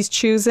words that he's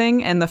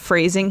choosing and the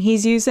phrasing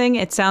he's using,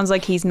 it sounds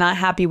like he's not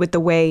happy with the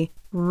way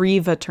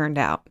Reva turned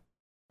out.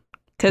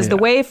 Because the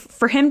way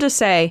for him to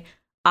say,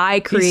 I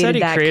created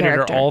that character. He said he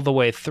created her all the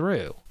way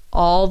through.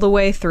 All the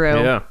way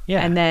through. Yeah.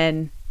 And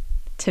then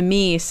to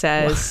me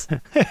says...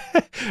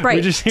 right.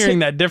 We're just hearing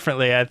that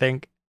differently, I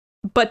think.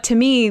 But to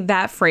me,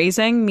 that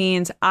phrasing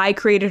means I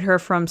created her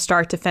from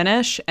start to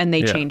finish, and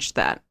they changed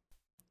that.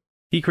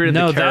 He created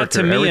the character. That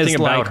to me everything is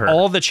about like her.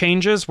 All the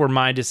changes were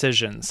my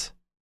decisions.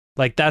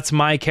 Like that's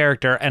my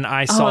character, and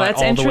I saw it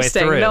all the way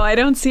through. No, I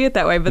don't see it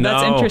that way, but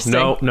that's interesting.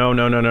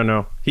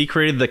 No. He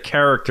created the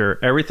character.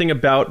 Everything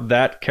about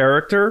that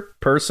character,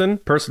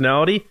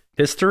 personality,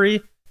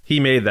 history,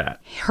 he made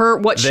that.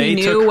 What she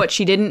knew, what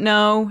she didn't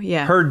know.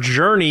 Yeah. Her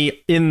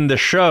journey in the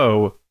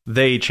show,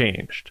 they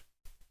changed.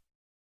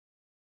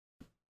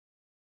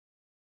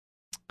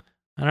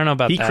 I don't know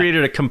about that. He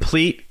created a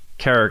complete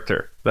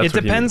character. It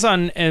depends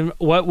on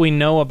what we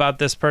know about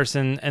this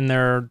person and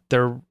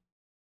their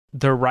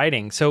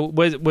writing. So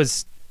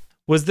was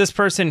this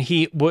person,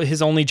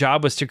 his only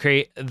job was to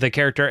create the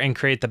character and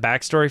create the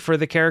backstory for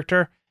the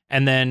character,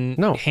 and then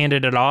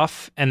handed it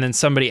off, and then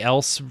somebody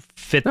else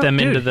fit them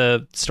into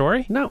the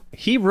story? No,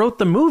 he wrote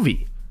the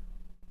movie.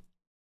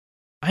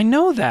 I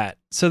know that.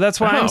 So that's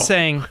why I'm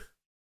saying...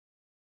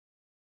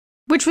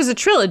 Which was a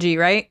trilogy,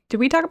 right? Did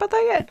we talk about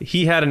that yet?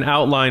 He had an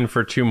outline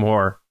for two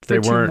more. They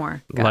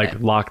weren't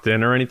locked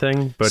in or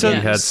anything, but he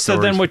had stories. So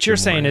then what you're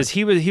saying is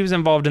he was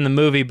involved in the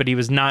movie, but he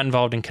was not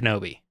involved in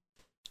Kenobi.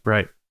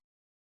 Right.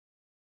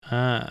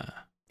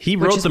 He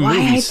wrote the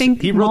movies.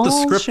 He wrote the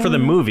script for the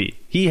movie.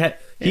 He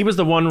was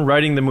the one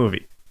writing the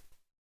movie.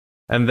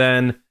 And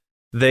then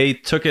they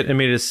took it and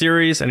made it a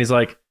series, and he's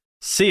like,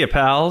 "See ya,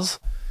 pals."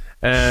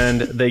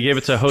 And they gave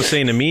it to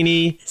Hossein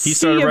Amini. He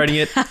started writing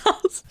it.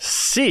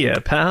 See ya,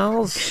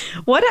 pals.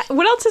 What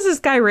else has this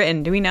guy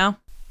written? Do we know?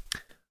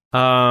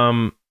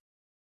 I'm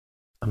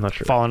not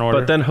sure. Fallen Order.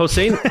 But then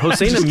Hossein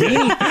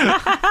Amini.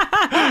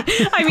 I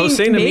mean,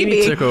 Hossein maybe.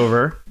 Amini took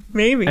over.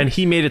 Maybe. And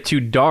he made it too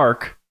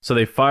dark, so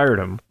they fired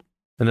him.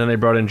 And then they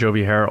brought in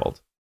Joby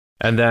Harold.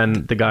 And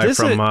then the guy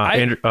from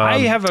I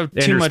have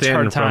too much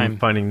hard time from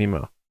Finding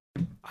Nemo.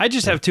 I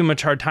just have too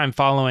much hard time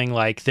following,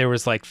 like, there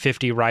was like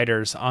 50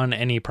 writers on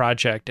any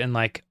project, and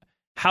like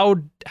how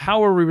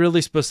are we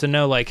really supposed to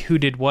know like who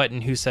did what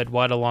and who said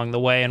what along the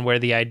way, and where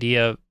the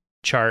idea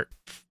chart.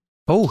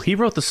 Oh, he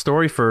wrote the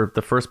story for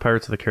the first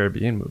Pirates of the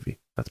Caribbean movie.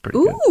 That's pretty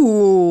good.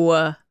 Ooh.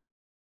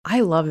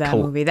 I love that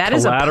movie. That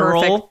is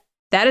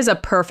a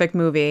perfect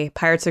movie.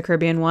 Pirates of the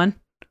Caribbean 1.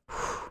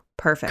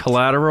 Perfect.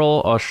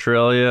 Collateral,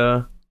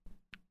 Australia.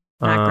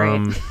 Not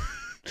great.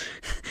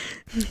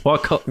 Well,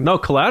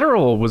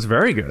 Collateral was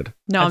very good.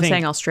 No, I'm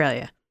saying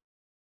Australia.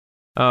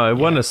 It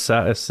won a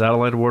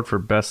satellite award for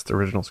best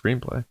original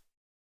screenplay.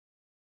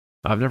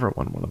 I've never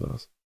won one of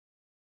those.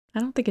 I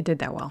don't think it did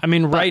that well. I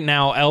mean, right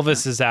now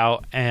Elvis is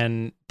out,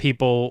 and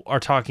people are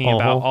talking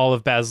about all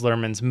of Baz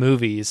Luhrmann's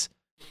movies,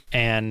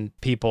 and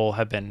people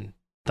have been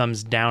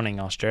thumbs downing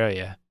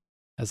Australia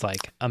as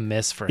like a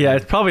miss for him. Yeah,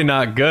 it's probably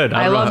not good.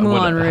 I love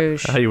Moulin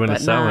Rouge. How you win a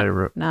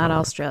satellite? Not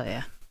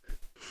Australia.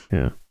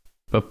 Yeah.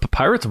 But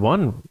Pirates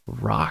 1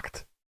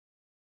 rocked.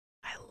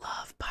 I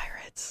love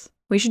pirates.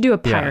 We should do a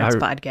pirates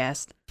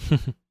podcast.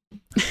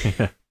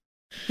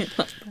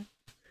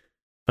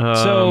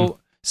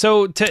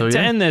 So to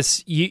end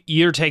this,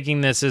 you're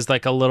taking this as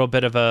like a little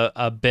bit of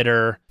a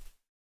bitter,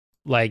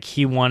 like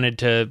he wanted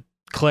to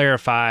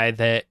clarify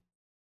that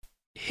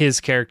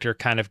his character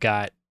kind of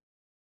got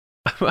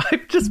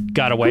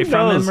away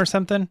from him or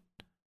something.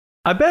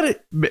 I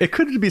bet it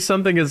could be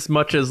something as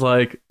much as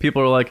like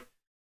people are like,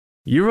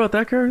 you wrote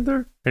that character?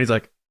 And he's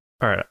like,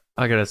 all right,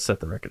 I gotta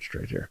set the record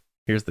straight here.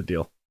 Here's the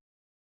deal.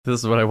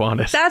 This is what I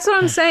wanted. That's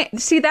what I'm saying.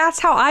 See,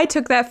 that's how I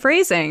took that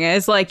phrasing.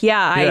 Is like,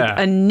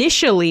 I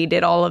initially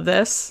did all of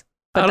this,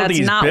 but that's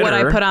not what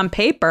I put on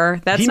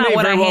paper. That's not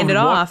what I handed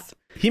off.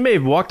 He may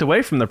have walked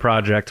away from the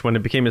project when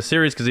it became a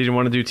series because he didn't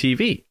want to do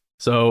TV.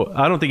 So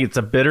I don't think it's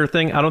a bitter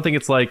thing. I don't think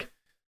it's like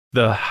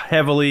the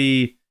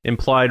heavily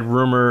implied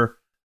rumor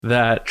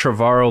that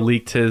Trevorrow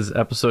leaked his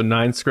episode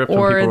 9 script when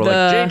people were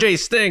like, JJ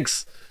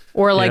stinks.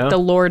 Or like the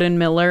Lord and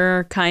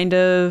Miller kind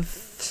of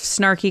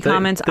snarky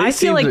comments. I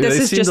feel like this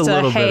is just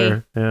a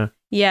hey.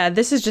 Yeah,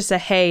 this is just a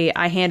hey,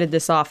 I handed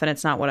this off and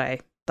it's not what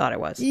I thought it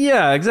was.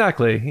 Yeah,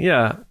 exactly.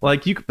 Yeah.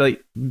 Like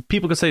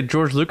people could say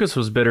George Lucas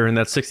was bitter in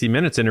that 60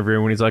 Minutes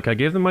interview when he's like, I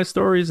gave them my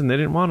stories and they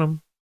didn't want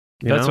them.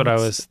 That's what I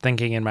was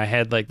thinking in my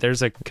head. Like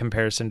there's a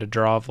comparison to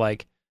draw of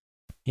like,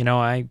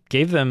 I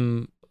gave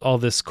them all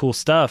this cool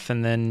stuff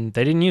and then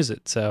they didn't use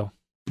it. So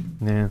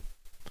yeah.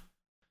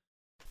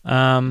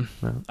 Well,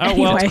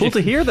 it's cool to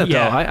hear that though.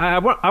 I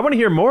want to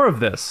hear more of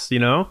this.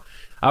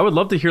 I would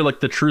love to hear like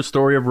the true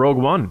story of Rogue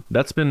One.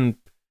 That's been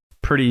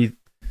pretty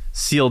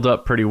sealed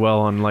up pretty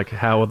well on like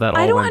how that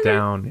all went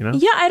down.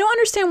 Yeah, I don't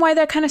understand why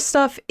that kind of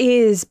stuff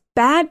is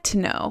bad to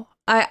know.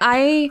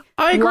 I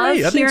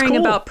agree. Love hearing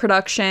about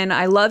production.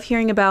 I love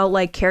hearing about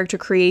like character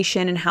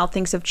creation and how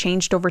things have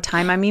changed over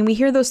time. I mean, we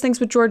hear those things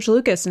with George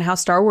Lucas and how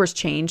Star Wars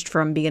changed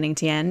from beginning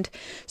to end.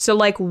 So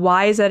like,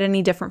 why is that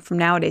any different from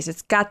nowadays?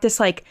 It's got this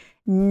like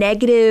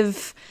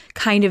negative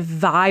kind of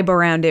vibe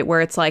around it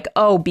where it's like,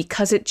 oh,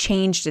 because it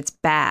changed, it's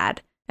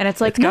bad. And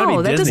it's like,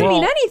 no, that doesn't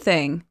mean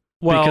anything.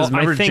 Well, because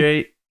remember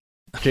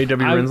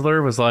J.W.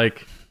 Rinsler was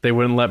like, they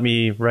wouldn't let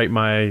me write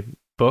my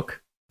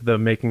book, The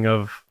Making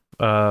of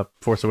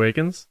Force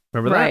Awakens.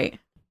 Remember that?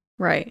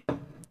 Right.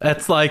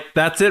 That's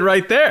it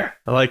right there.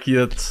 Like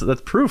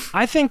that's proof.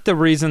 I think the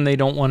reason they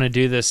don't want to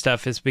do this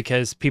stuff is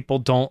because people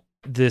don't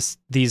these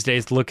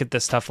days look at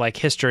this stuff like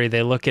history.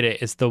 They look at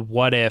it as the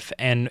what if,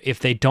 and if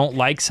they don't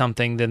like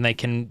something, then they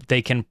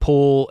can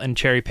pull and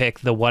cherry pick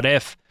the what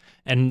if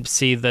and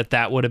see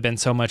that would have been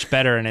so much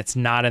better, and it's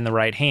not in the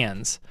right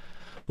hands.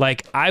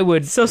 Like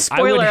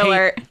spoiler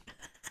alert.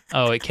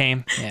 Oh, it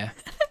came? Yeah.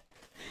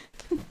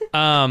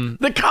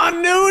 The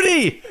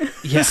continuity.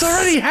 Yes, this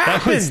already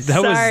happened.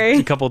 That was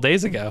a couple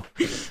days ago.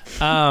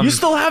 You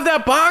still have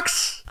that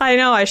box? I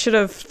know. I should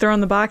have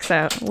thrown the box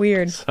out.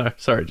 Weird.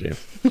 Sorry,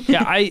 James.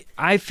 Yeah,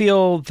 I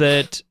feel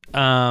that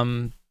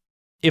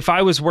if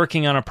I was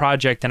working on a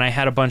project and I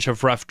had a bunch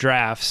of rough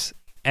drafts,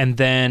 and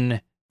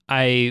then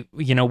we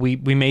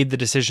made the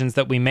decisions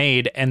that we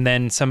made, and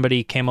then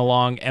somebody came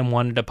along and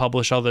wanted to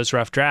publish all those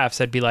rough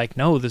drafts, I'd be like,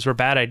 no, those were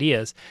bad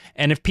ideas.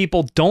 And if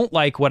people don't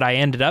like what I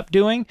ended up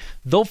doing,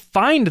 they'll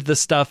find the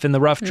stuff in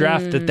the rough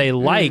draft that they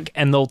like,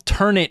 and they'll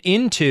turn it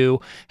into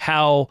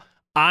how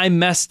I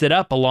messed it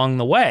up along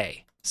the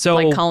way. So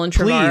like Colin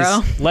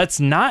Trevorrow. Please, let's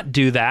not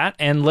do that,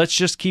 and let's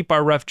just keep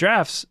our rough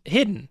drafts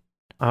hidden.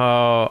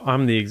 Oh,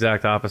 I'm the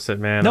exact opposite,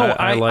 man. No,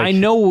 I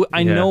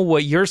know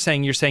what you're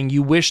saying. You're saying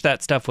you wish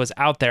that stuff was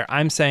out there.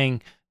 I'm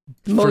saying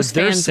most for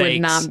their fans sakes,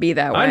 would not be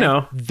that way. I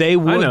know. They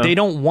would. They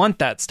don't want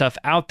that stuff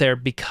out there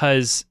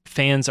because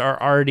fans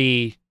are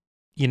already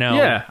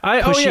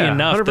pushy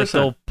enough 100%. that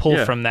they'll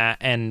pull from that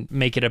and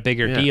make it a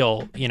bigger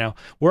deal.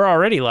 We're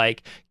already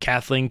like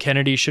Kathleen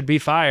Kennedy should be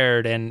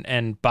fired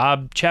and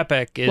Bob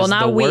Chapek is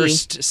the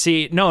worst.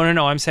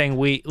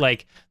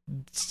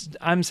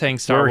 I'm saying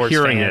Star Wars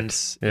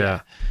fans.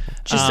 Yeah.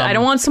 Just I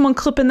don't want someone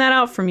clipping that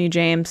out from you,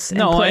 James.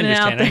 No, I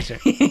understand.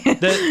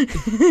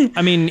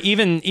 I mean,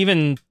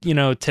 even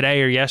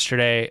today or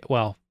yesterday,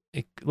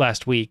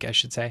 last week, I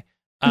should say.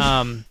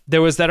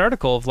 There was that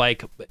article of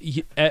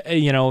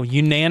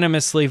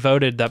unanimously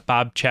voted that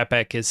Bob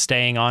Chapek is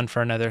staying on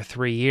for another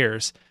 3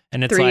 years,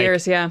 and it's 3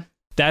 years, yeah.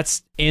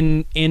 That's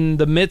in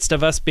the midst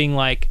of us being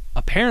like,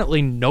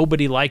 apparently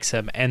nobody likes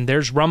him, and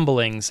there's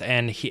rumblings,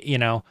 and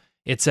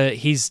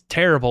he's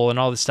terrible and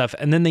all this stuff,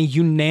 and then they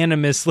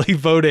unanimously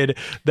voted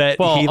that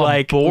he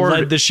led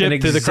the ship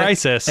through the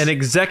crisis. An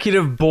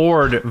executive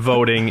board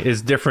voting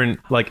is different.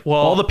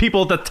 All the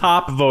people at the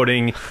top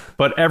voting,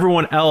 but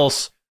everyone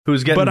else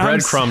who's getting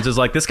breadcrumbs is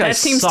like, this guy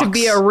sucks. That seems to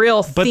be a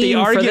real theme but the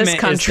argument for this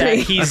country.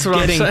 Is that he's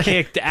getting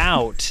kicked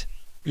out.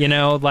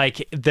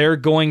 They're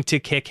going to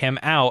kick him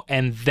out,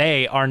 and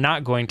they are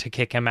not going to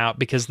kick him out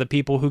because the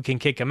people who can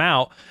kick him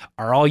out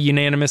are all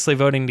unanimously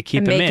voting to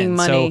keep him in.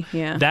 Money.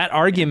 So that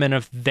argument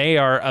of they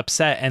are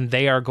upset and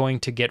they are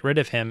going to get rid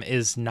of him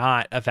is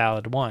not a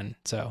valid one.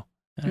 So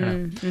I don't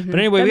know. Mm-hmm. But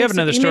anyway, we have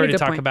another story to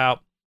talk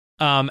about.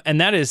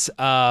 And that is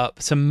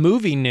some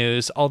movie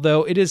news,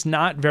 although it is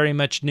not very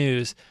much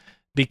news.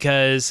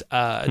 Because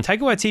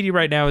Taika Waititi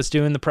right now is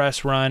doing the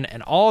press run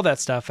and all that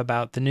stuff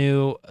about the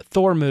new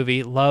Thor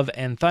movie, Love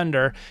and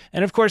Thunder.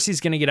 And of course,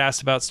 he's going to get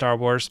asked about Star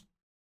Wars.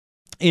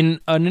 In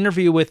an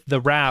interview with The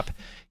Wrap,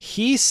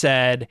 he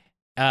said,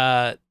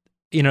 they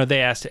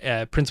asked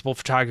principal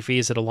photography,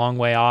 is it a long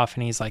way off?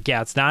 And he's like,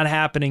 yeah, it's not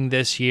happening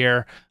this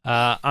year.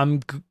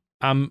 I'm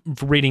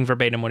reading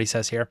verbatim what he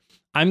says here.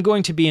 I'm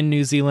going to be in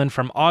New Zealand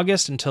from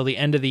August until the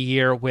end of the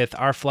year with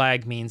Our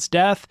Flag Means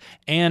Death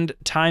and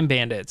Time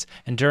Bandits.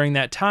 And during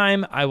that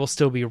time, I will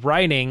still be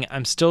writing.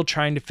 I'm still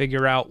trying to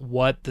figure out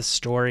what the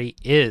story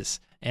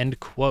is. End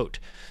quote.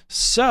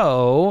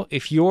 So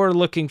if you're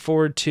looking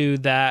forward to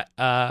that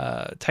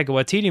Taika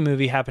Waititi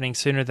movie happening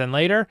sooner than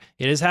later,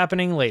 it is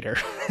happening later.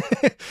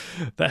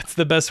 That's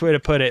the best way to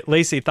put it.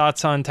 Lacey,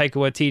 thoughts on Taika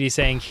Waititi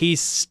saying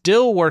he's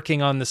still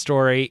working on the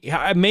story?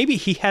 Maybe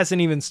he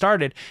hasn't even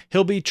started.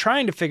 He'll be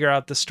trying to figure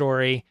out the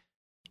story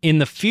in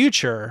the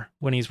future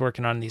when he's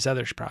working on these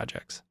other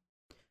projects.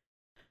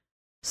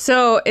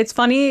 So it's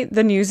funny,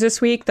 the news this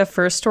week, the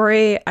first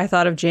story, I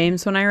thought of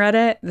James when I read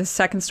it. The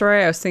second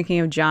story, I was thinking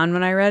of John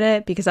when I read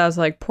it, because I was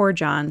like, poor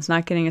John's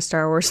not getting a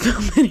Star Wars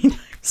film anytime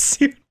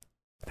soon.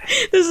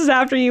 This is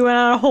after you went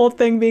on a whole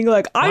thing being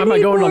like, I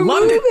need more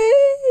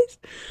movies.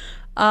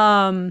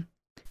 I'm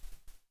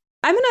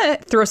going to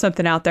throw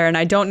something out there, and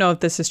I don't know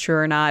if this is true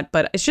or not,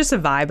 but it's just a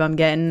vibe I'm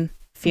getting,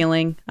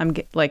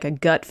 like a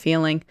gut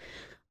feeling.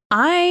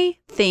 I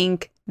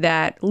think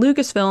that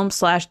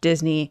Lucasfilm /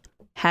 Disney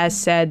has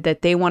said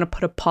that they want to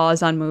put a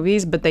pause on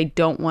movies, but they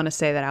don't want to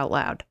say that out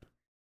loud.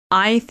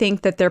 I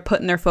think that they're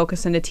putting their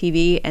focus into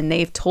TV, and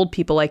they've told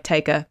people like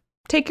Taika,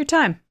 take your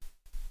time.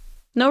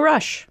 No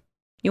rush.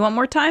 You want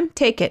more time?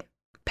 Take it.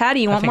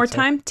 Patty, you want more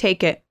time?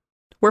 Take it.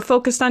 We're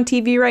focused on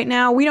TV right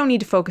now. We don't need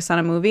to focus on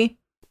a movie.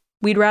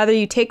 We'd rather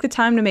you take the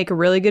time to make a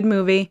really good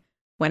movie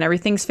when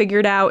everything's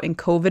figured out and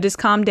COVID has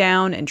calmed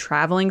down and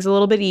traveling's a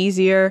little bit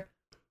easier,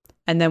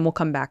 and then we'll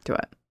come back to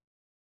it.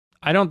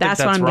 I don't think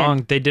that's wrong.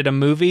 Getting. They did a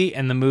movie,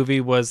 and the movie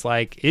was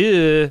like,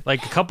 ew.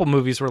 Like a couple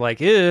movies were like,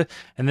 ew.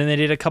 And then they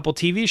did a couple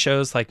TV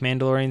shows like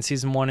Mandalorian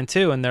season 1 and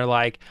 2, and they're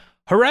like,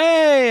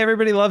 hooray,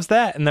 everybody loves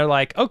that. And they're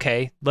like,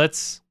 okay,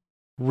 let's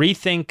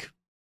rethink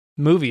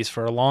movies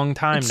for a long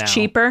time now. It's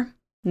cheaper,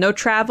 no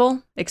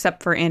travel,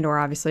 except for Andor,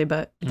 obviously,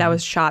 but that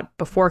was shot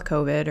before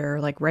COVID or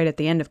like right at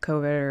the end of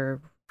COVID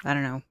or I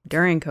don't know,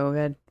 during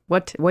COVID.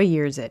 What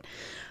year is it?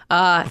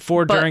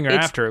 Before, during, or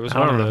after. It was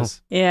one of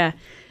those. Yeah.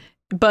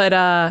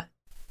 But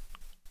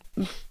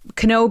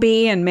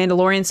Kenobi and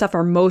Mandalorian stuff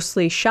are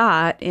mostly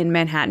shot in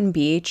Manhattan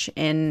Beach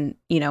in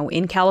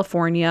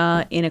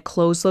California in a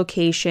closed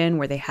location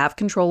where they have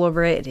control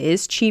over it. It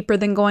is cheaper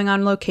than going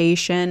on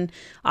location.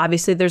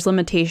 Obviously, there's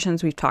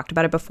limitations. We've talked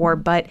about it before.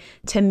 But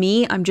to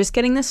me, I'm just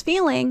getting this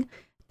feeling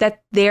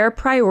that their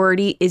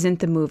priority isn't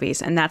the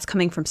movies. And that's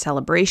coming from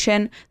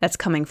Celebration. That's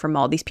coming from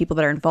all these people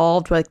that are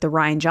involved, like the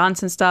Rian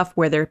Johnson stuff,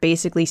 where they're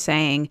basically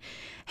saying,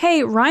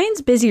 hey,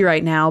 Ryan's busy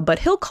right now, but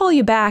he'll call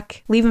you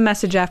back. Leave a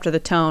message after the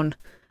tone.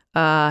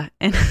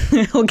 And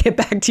he'll get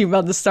back to you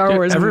about the Star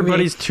Wars movie.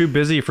 Everybody's too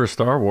busy for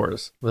Star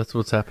Wars. That's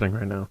what's happening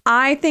right now.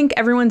 I think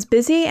everyone's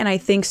busy, and I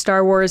think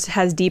Star Wars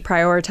has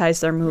deprioritized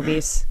their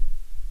movies.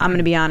 I'm going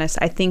to be honest.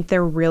 I think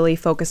they're really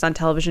focused on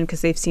television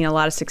because they've seen a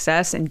lot of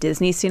success, and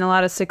Disney's seen a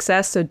lot of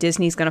success, so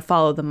Disney's going to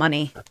follow the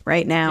money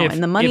right now,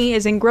 and the money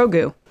is in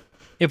Grogu.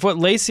 If what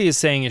Lacey is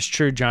saying is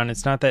true, John,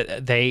 it's not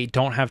that they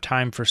don't have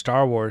time for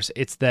Star Wars.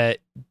 It's that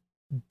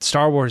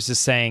Star Wars is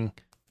saying,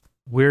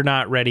 we're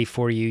not ready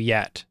for you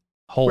yet.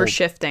 Hold. We're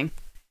shifting.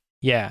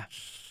 Yeah.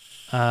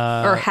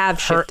 Or have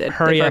shifted.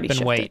 Hurry up and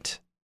wait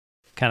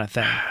kind of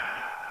thing.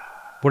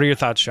 What are your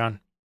thoughts,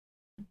 John?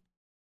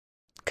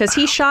 Because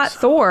he shot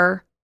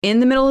Thor in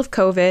the middle of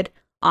COVID,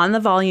 on the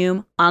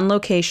volume, on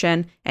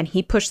location, and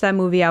he pushed that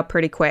movie out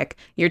pretty quick.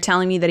 You're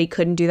telling me that he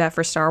couldn't do that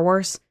for Star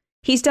Wars?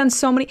 He's done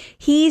so many.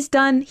 He's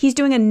doing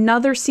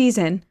another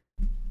season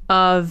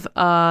of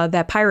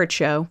that pirate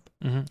show.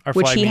 Our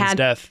which Flag he Means had,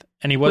 Death.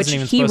 And he wasn't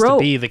even supposed to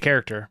be the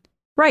character.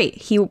 Right.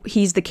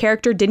 He's the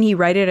character. Didn't he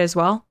write it as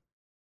well?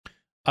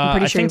 I'm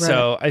pretty I sure think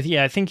so.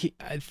 I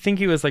think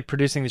he was like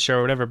producing the show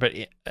or whatever. But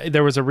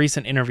there was a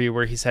recent interview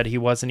where he said he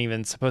wasn't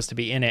even supposed to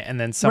be in it, and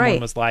then someone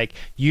was like,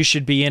 "You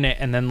should be in it."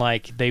 And then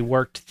like they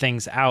worked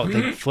things out.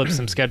 They flipped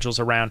some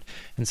schedules around,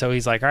 and so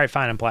he's like, "All right,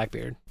 fine, I'm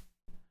Blackbeard."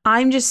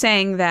 I'm just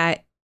saying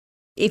that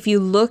if you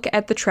look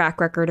at the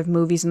track record of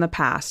movies in the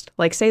past,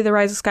 like say The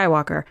Rise of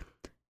Skywalker,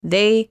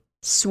 they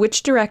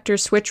switched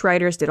directors, switched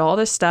writers, did all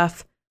this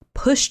stuff,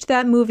 pushed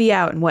that movie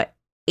out in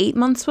 8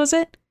 months was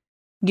it?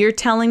 You're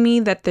telling me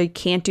that they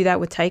can't do that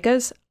with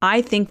Taika's?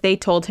 I think they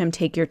told him,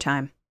 take your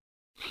time.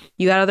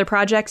 You got other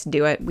projects?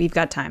 Do it. We've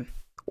got time.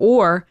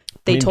 Or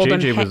they told him...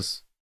 JJ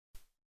was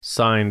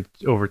signed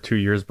over 2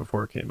 years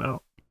before it came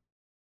out.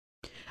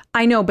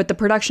 I know, but the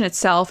production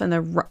itself and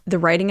the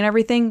writing and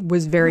everything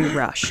was very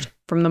rushed.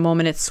 From the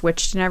moment it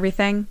switched and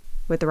everything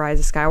with The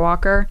Rise of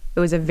Skywalker, it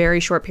was a very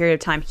short period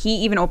of time. He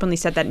even openly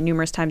said that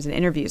numerous times in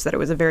interviews, that it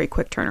was a very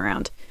quick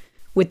turnaround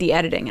with the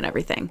editing and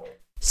everything.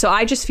 So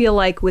I just feel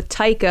like with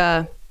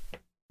Taika,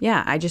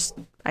 yeah,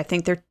 I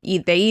think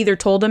they either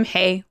told him,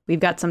 hey, we've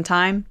got some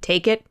time,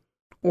 take it,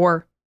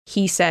 or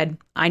he said,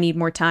 I need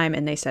more time,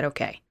 and they said,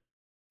 okay.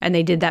 And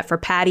they did that for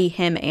Patty,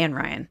 him, and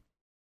Ryan.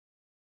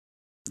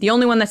 The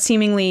only one that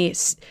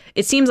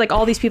it seems like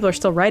all these people are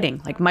still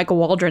writing. Like Michael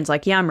Waldron's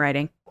like, yeah, I'm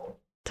writing.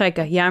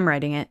 Taika, yeah, I'm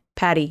writing it.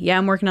 Patty, yeah,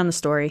 I'm working on the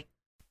story.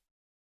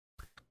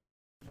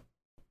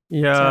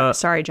 Yeah.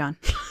 Sorry, John.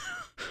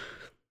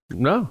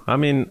 No, I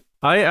mean,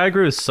 I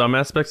agree with some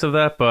aspects of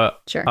that,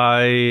 but sure.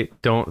 I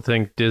don't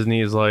think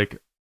Disney is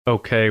like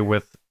okay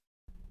with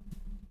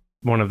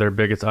one of their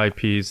biggest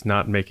IPs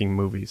not making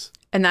movies.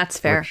 And that's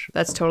fair.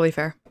 That's totally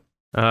fair.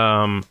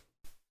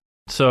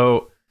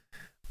 So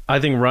I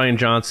think Rian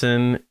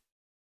Johnson,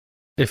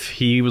 if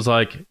he was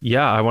like,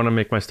 yeah, I want to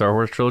make my Star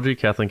Wars trilogy,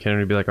 Kathleen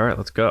Kennedy would be like, all right,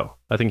 let's go.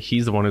 I think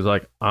he's the one who's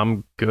like,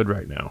 I'm good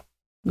right now.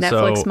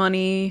 Netflix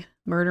money,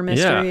 murder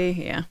mystery.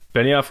 Yeah.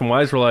 Benioff and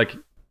Weiss were like,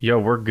 yo,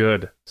 we're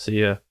good.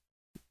 See ya.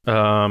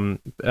 And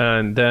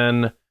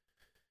then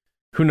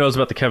who knows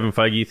about the Kevin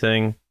Feige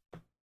thing?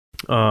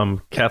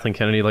 Kathleen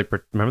Kennedy, like,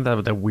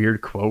 remember that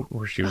weird quote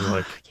where she was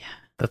like, yeah.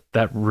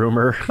 that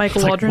rumor.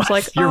 Michael Waldron's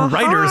like, your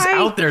writer's hi.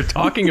 out there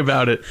talking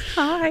about it.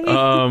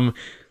 Hi.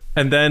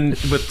 And then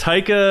with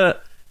Taika,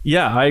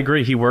 yeah, I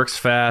agree. He works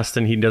fast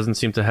and he doesn't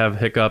seem to have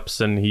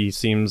hiccups, and he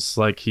seems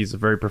like he's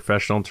very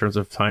professional in terms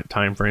of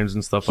time frames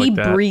and stuff like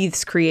that. He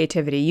breathes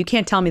creativity. You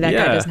can't tell me that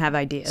guy doesn't have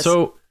ideas.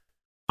 So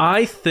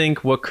I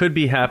think what could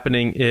be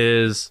happening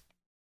is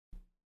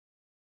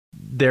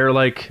they're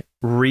like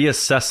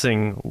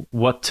reassessing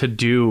what to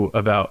do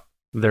about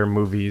their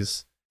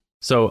movies.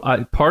 So I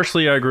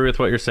agree with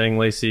what you're saying,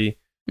 Lacey.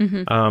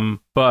 Mm-hmm.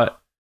 But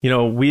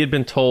we had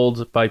been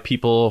told by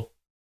people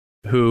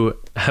who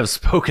have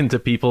spoken to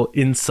people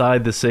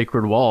inside the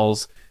sacred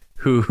walls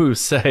who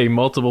say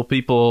multiple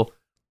people,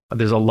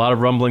 there's a lot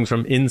of rumblings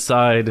from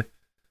inside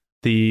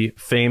the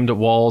famed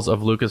walls of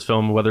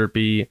Lucasfilm, whether it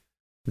be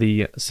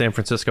the San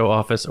Francisco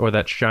office or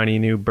that shiny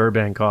new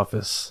Burbank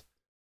office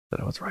that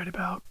I was right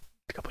about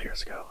a couple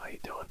years ago. How you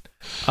doing?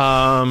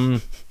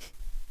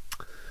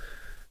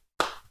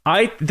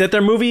 That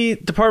their movie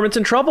department's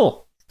in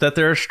trouble, that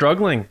they're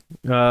struggling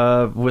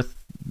with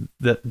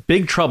that.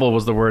 Big trouble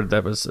was the word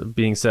that was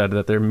being said,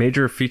 that their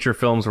major feature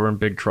films were in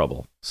big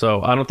trouble.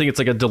 So I don't think it's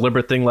like a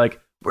deliberate thing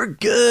like, we're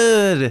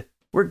good.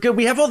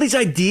 We have all these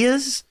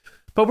ideas,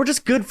 but we're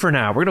just good for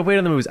now. We're going to wait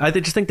on the movies. I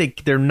just think they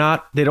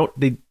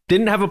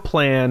didn't have a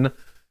plan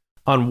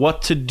on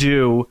what to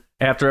do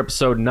after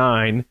episode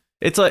 9.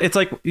 It's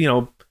like,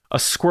 a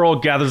squirrel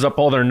gathers up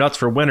all their nuts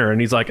for winter, and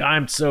he's like,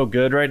 I'm so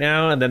good right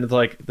now. And then it's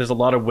like, there's a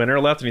lot of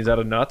winter left, and he's out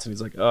of nuts, and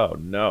he's like, oh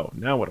no,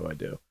 now what do I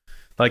do?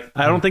 Like,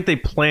 I don't think they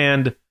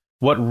planned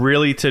what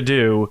really to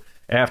do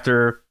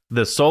after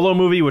the Solo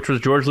movie, which was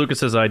George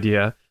Lucas's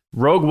idea,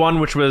 Rogue One,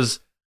 which was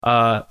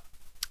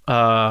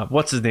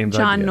what's his name?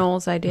 John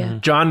Knoll's idea. Mm-hmm.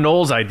 John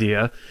Knoll's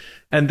idea.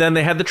 And then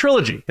they had the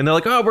trilogy, and they're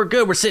like, oh, we're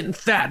good. We're sitting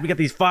fat. We got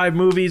these 5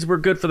 movies. We're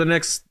good for the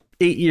next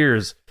 8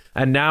 years.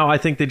 And now I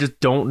think they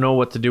just don't know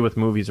what to do with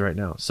movies right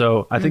now.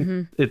 So I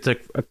think it's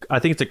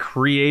a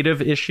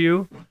creative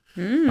issue.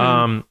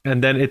 And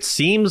then it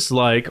seems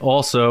like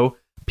also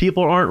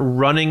people aren't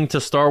running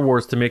to Star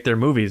Wars to make their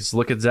movies.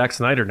 Look at Zack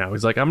Snyder now.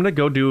 He's like, I'm going to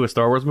go do a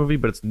Star Wars movie,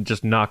 but it's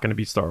just not going to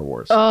be Star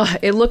Wars. Oh,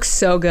 it looks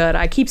so good.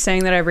 I keep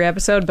saying that every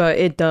episode, but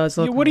it does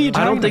look What are you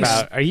talking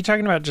about? Are you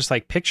talking about just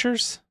like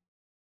pictures?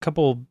 A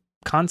couple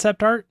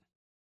concept art?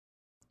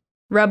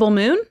 Rebel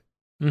Moon?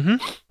 Mm-hmm.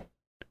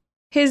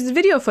 His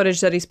video footage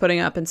that he's putting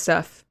up and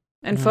stuff,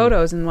 and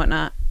photos and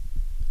whatnot.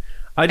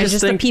 I just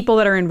think the people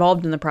that are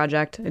involved in the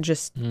project. It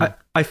just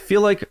I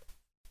feel like,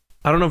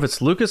 I don't know if it's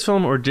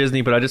Lucasfilm or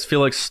Disney, but I just feel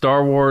like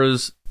Star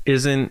Wars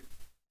isn't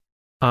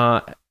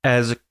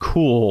as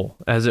cool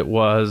as it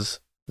was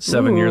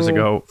 7 years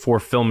ago for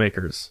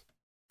filmmakers.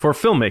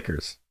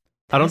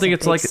 I don't think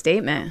it's like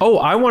statement. Oh,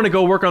 I want to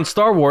go work on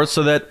Star Wars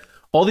so that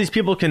all these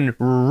people can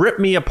rip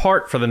me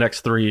apart for the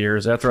next 3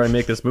 years after I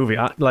make this movie.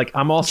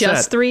 I'm all set.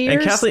 Just 3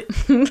 years?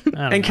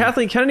 And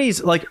Kathleen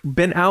Kennedy's like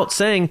been out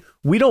saying,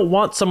 we don't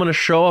want someone to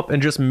show up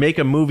and just make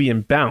a movie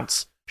and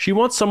bounce. She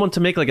wants someone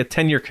to make like a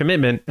 10-year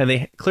commitment, and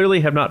they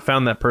clearly have not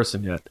found that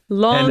person yet.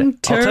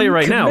 Long-term I'll tell you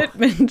right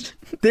commitment.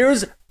 now,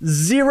 there's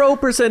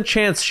 0%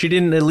 chance she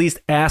didn't at least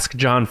ask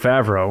Jon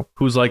Favreau,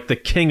 who's like the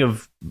king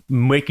of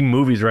making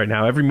movies right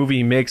now. Every movie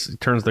he makes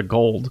turns to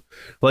gold.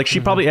 Like she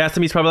probably asked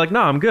him, he's probably like,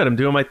 no, I'm good. I'm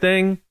doing my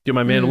thing, doing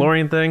my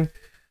Mandalorian thing.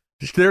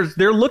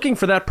 They're looking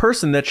for that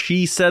person that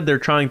she said they're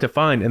trying to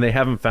find, and they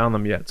haven't found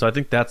them yet. So I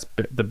think that's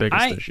the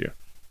biggest issue.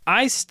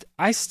 I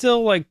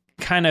still like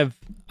kind of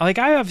like,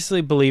 I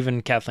obviously believe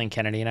in Kathleen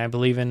Kennedy and I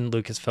believe in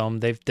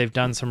Lucasfilm. They've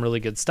done some really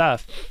good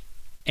stuff,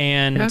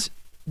 and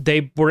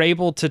they were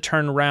able to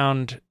turn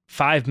around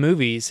 5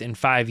 movies in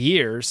 5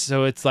 years.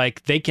 So it's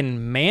like they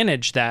can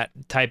manage that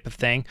type of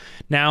thing.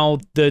 Now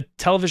the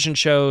television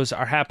shows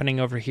are happening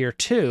over here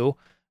too.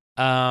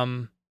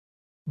 But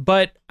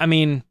I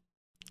mean,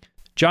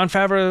 Jon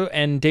Favreau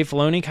and Dave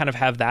Filoni kind of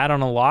have that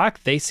on a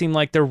lock. They seem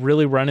like they're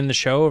really running the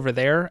show over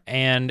there.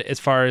 And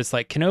as far as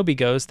like Kenobi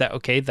goes,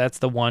 that's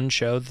the one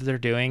show that they're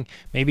doing.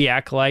 Maybe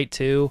Acolyte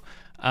too.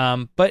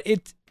 But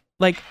it's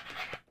like,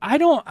 I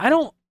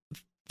don't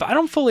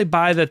fully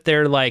buy that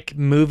they're like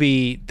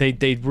movie.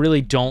 They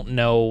really don't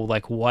know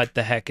like what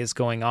the heck is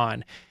going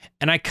on.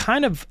 And I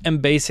kind of am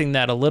basing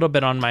that a little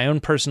bit on my own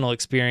personal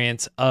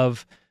experience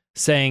of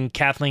saying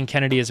Kathleen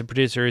Kennedy as a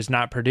producer is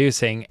not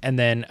producing, and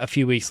then a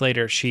few weeks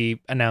later she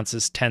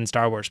announces 10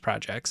 Star Wars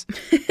projects.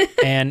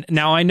 And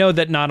now I know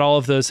that not all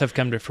of those have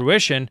come to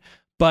fruition,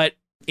 but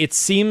it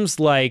seems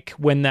like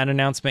when that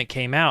announcement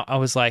came out, I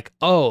was like,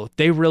 oh,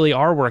 they really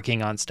are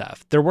working on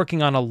stuff. They're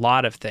working on a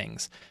lot of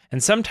things.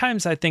 And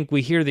sometimes I think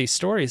we hear these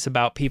stories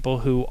about people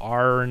who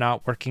are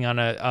not working on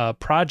a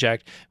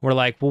project. We're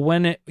like, well,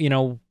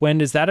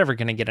 when is that ever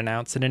going to get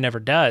announced? And it never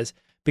does.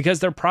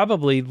 Because they're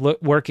probably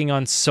working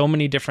on so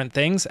many different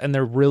things, and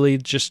they're really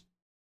just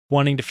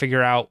wanting to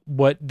figure out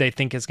what they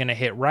think is going to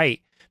hit right,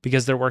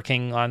 because they're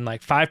working on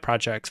like 5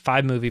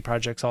 movie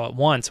projects all at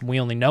once, and we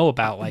only know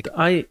about like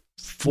 3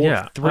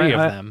 of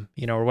them,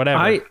 or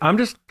whatever. I'm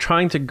just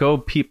trying to go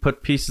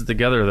put pieces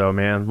together though,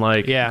 man.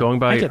 Like going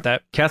by I get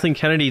that. Kathleen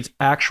Kennedy's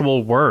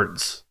actual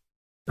words.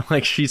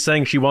 Like she's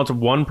saying she wants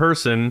one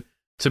person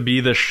to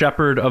be the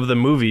shepherd of the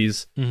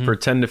movies for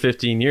 10 to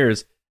 15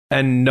 years,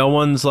 and no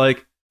one's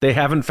like, they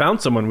haven't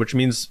found someone, which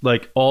means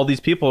like all these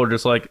people are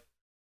just like,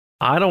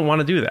 I don't want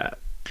to do that.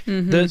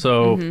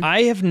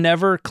 I have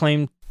never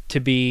claimed to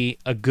be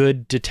a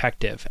good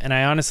detective. And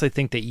I honestly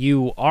think that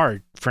you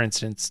are, for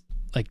instance,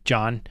 like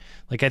John,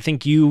 like I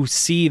think you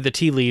see the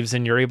tea leaves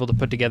and you're able to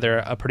put together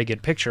a pretty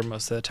good picture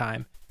most of the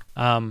time.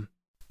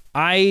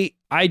 I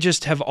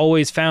just have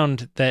always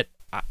found that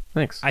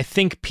I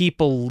think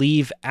people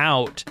leave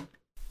out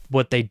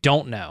what they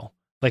don't know.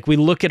 Like we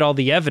look at all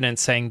the evidence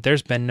saying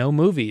there's been no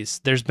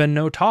movies, there's been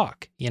no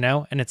talk,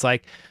 and it's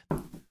like,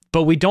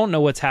 but we don't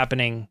know what's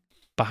happening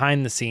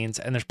behind the scenes.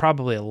 And there's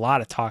probably a lot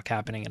of talk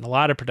happening and a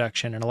lot of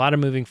production and a lot of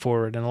moving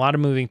forward and a lot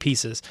of moving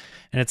pieces.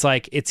 And it's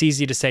like, it's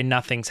easy to say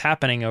nothing's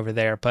happening over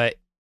there, but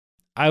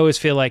I always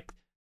feel like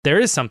there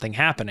is something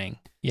happening,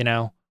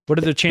 What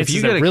are the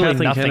chances that really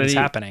nothing's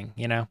happening,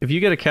 If you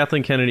get a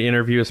Kathleen Kennedy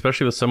interview,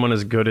 especially with someone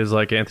as good as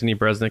like Anthony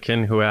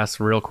Breznican, who asks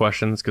real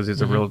questions because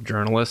he's a real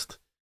journalist,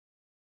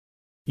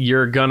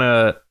 you're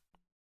gonna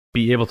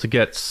be able to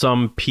get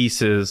some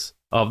pieces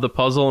of the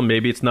puzzle. And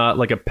maybe it's not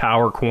like a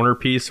power corner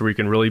piece where you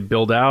can really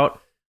build out,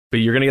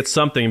 but you're gonna get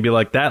something and be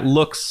like, that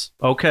looks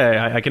okay.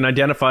 I can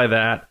identify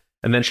that.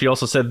 And then she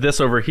also said this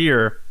over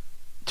here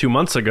 2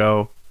 months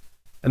ago.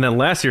 And then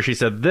last year she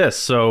said this.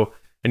 So,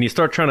 and you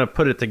start trying to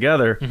put it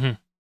together.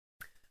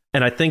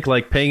 And I think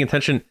like paying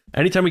attention,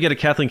 anytime we get a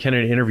Kathleen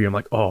Kennedy interview, I'm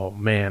like, oh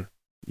man,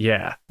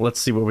 yeah, let's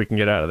see what we can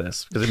get out of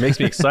this. Because it makes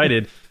me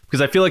excited,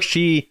 because I feel like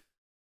she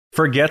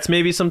forgets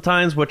maybe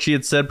sometimes what she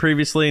had said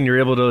previously, and you're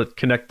able to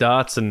connect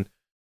dots. And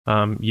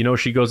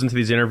she goes into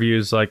these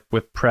interviews like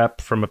with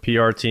prep from a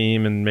PR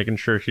team and making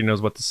sure she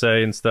knows what to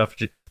say and stuff.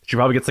 She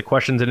probably gets the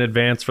questions in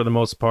advance for the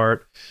most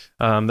part,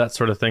 that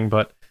sort of thing.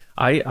 But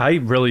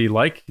I really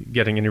like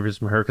getting interviews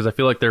from her, because I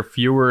feel like they're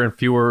fewer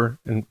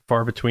and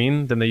far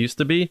between than they used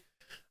to be.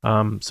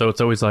 So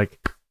it's always like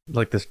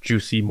this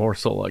juicy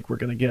morsel, like we're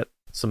gonna get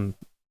some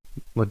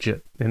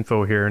legit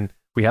info here, and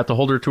we have to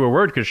hold her to her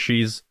word because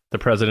she's the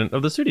president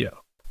of the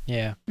studio.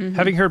 Yeah.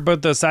 Having heard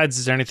both those sides,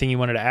 is there anything you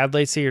wanted to add,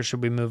 Lacey, or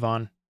should we move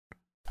on?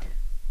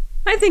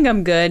 I think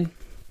I'm good.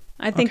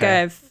 I think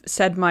I've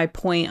said my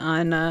point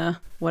on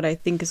what I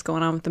think is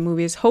going on with the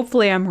movies.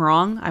 Hopefully I'm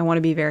wrong. I want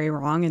to be very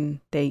wrong and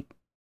they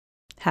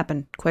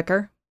happen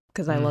quicker,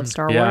 because I love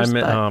Star Wars.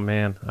 Oh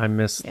man, I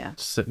miss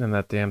sitting in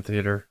that damn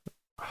theater.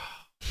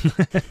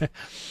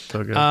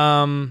 So good.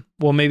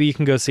 Well, maybe you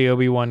can go see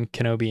Obi-Wan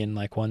Kenobi in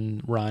like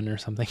one run or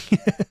something.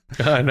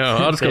 I know.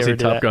 I'll just go see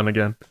Top Gun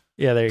again.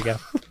 Yeah, there you go.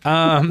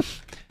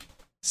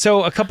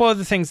 So a couple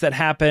other things that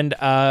happened,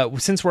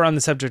 since we're on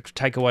the subject of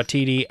Taika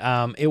Waititi,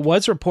 it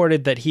was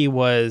reported that he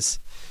was,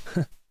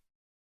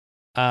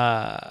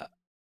 how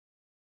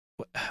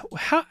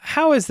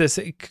is this?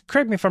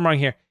 Correct me if I'm wrong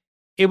here.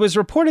 It was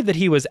reported that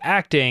he was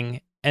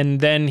acting,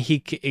 and then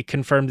it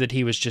confirmed that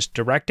he was just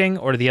directing,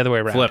 or the other way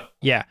around. Flip.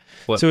 Yeah.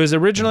 Flip. So it was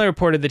originally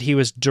reported that he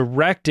was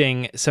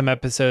directing some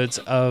episodes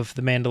of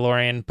The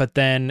Mandalorian, but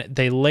then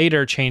they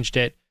later changed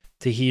it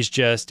to he's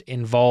just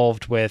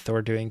involved with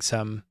or doing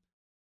some,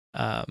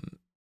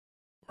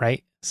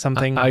 right?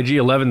 Something.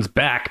 IG-11's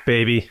back,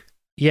 baby.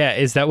 Yeah,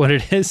 is that what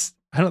it is?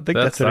 I don't think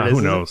that's what it is.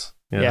 Who knows?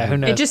 Yeah, who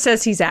knows? It just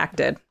says he's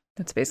acted.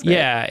 That's basically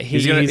yeah. it.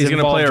 He's gonna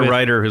play a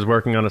writer who's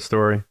working on a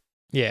story.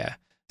 Yeah.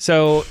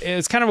 So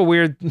it's kind of a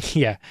weird,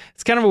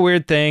 it's kind of a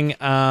weird thing.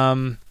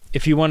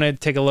 If you want to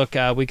take a look,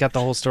 we got the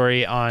whole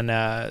story on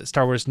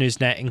Star Wars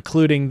Newsnet,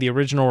 including the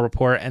original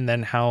report and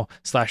then how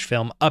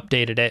 /film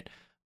updated it.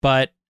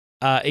 But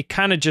it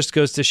kind of just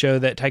goes to show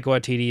that Taika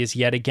Waititi is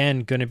yet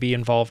again going to be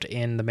involved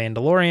in The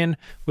Mandalorian,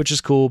 which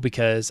is cool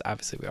because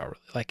obviously we all really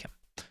like him.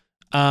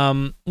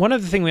 One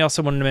other thing we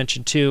also wanted to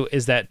mention too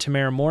is that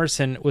Tamara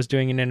Morrison was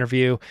doing an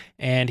interview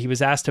and he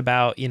was asked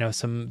about,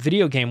 some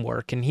video game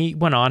work, and he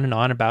went on and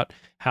on about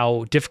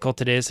how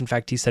difficult it is. In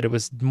fact, he said it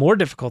was more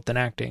difficult than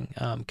acting,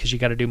 because you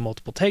got to do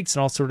multiple takes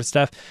and all sort of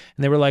stuff.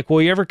 And they were like,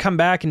 well, you ever come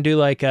back and do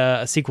like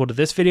a sequel to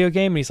this video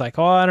game? And he's like,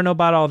 oh, I don't know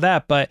about all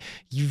that, but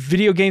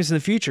video games in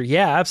the future.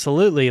 Yeah,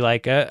 absolutely.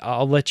 Like,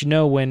 I'll let you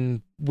know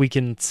when we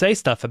can say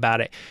stuff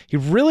about it. He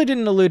really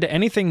didn't allude to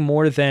anything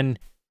more than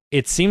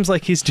it seems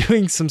like he's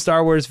doing some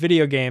Star Wars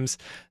video games.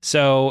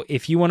 So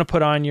if you want to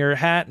put on your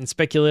hat and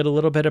speculate a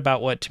little bit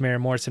about what Tamara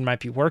Morrison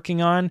might be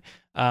working on,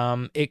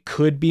 it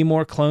could be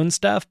more clone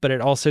stuff, but it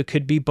also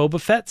could be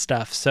Boba Fett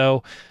stuff.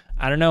 So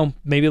I don't know,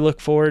 maybe look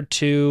forward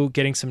to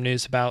getting some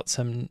news about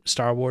some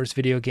Star Wars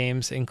video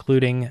games,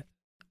 including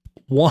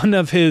one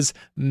of his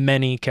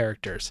many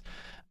characters.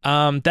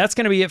 That's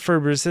going to be it for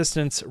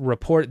Resistance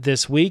Report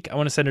this week. I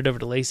want to send it over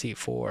to Lacey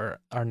for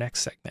our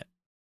next segment.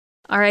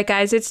 All right,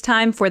 guys, it's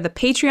time for the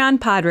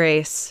Patreon pod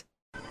race.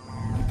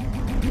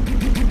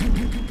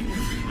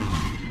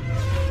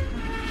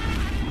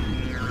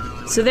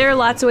 So there are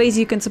lots of ways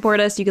you can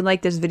support us. You can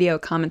like this video,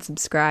 comment,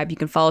 subscribe. You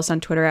can follow us on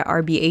Twitter at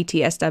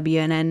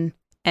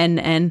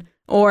RBATSWNNNN,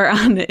 or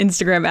on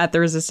Instagram at The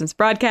Resistance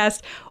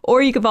Broadcast,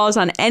 or you can follow us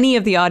on any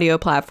of the audio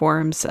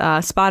platforms,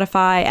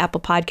 Spotify,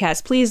 Apple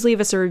Podcasts. Please leave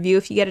us a review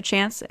if you get a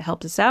chance. It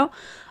helps us out.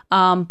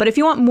 But if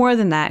you want more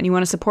than that and you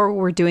want to support what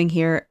we're doing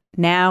here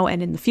now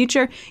and in the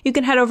future, you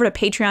can head over to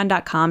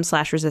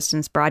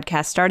patreon.com/resistance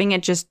broadcast. Starting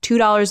at just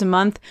 $2 a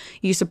month,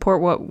 you support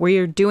what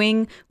we're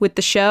doing with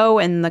the show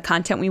and the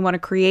content we want to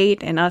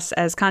create, and us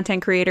as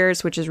content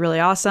creators, which is really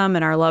awesome,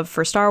 and our love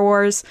for Star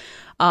Wars.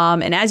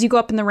 And as you go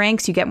up in the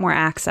ranks, you get more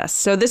access.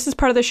 So this is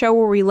part of the show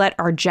where we let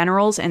our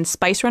generals and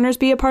spice runners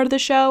be a part of the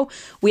show.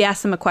 We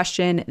ask them a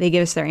question, they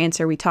give us their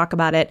answer, we talk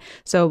about it.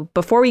 So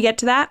before we get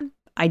to that,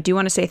 I do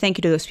want to say thank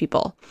you to those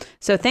people.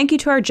 So thank you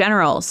to our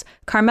generals: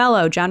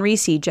 Carmelo, John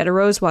Reese, Jetta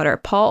Rosewater,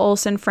 Paul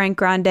Olson, Frank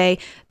Grande,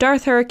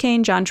 Darth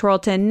Hurricane, John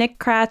Charlton, Nick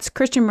Kratz,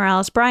 Christian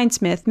Morales, Brian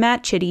Smith,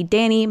 Matt Chitty,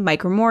 Danny,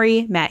 Mike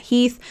Ramori, Matt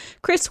Heath,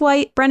 Chris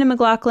White, Brendan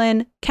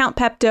McLaughlin, Count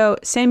Pepto,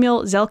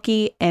 Samuel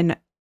Zelke, and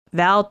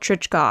Val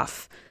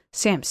Trichkoff.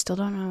 Sam, still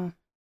don't know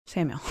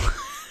Samuel.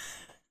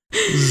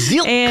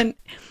 Zilk.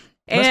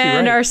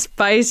 And our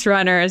Spice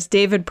Runners: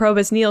 David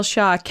Probus, Neil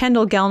Shaw,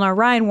 Kendall Gelnar,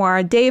 Ryan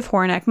Wara, Dave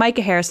Hornack,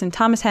 Micah Harrison,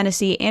 Thomas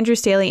Hennessy, Andrew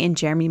Staley, and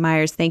Jeremy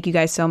Myers. Thank you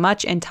guys so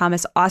much. And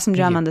Thomas, awesome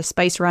job on the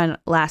Spice Run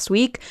last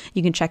week.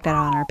 You can check that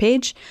out on our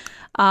page.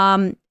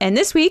 And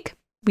this week,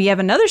 we have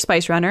another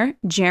Spice Runner,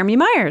 Jeremy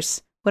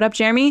Myers. What up,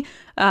 Jeremy?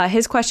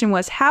 His question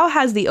was, how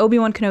has the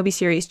Obi-Wan Kenobi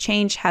series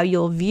changed how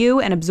you'll view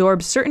and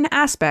absorb certain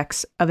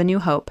aspects of A New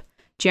Hope?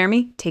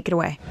 Jeremy, take it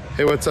away.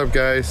 Hey, what's up,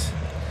 guys?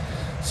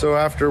 So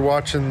after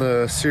watching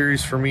the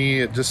series, for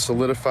me, it just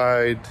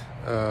solidified,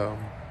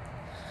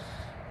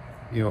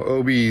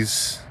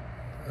 Obi's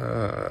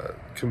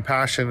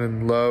compassion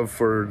and love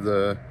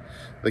for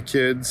the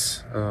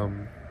kids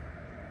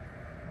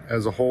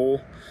as a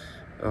whole.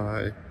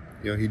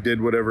 He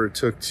did whatever it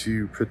took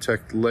to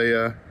protect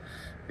Leia,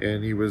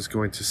 and he was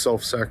going to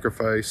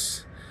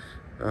self-sacrifice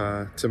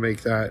to make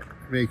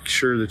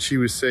sure that she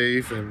was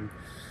safe, and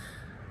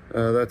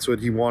that's what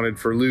he wanted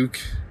for Luke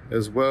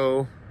as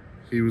well.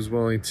 He was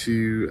willing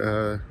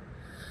to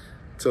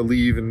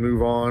leave and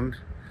move on.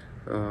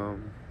 I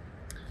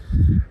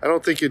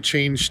don't think it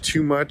changed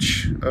too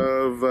much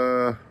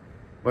of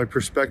my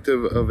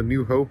perspective of A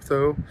New Hope,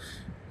 though,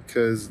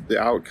 because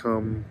the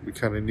outcome we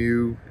kind of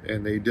knew,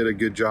 and they did a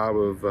good job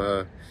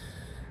of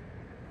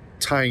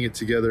tying it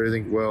together, I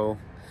think, well.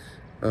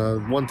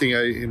 One thing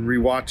in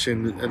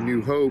rewatching A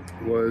New Hope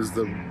was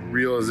the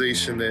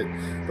realization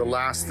that the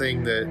last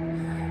thing that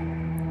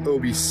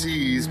Obi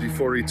sees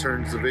before he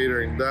turns to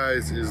Vader and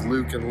dies is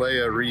Luke and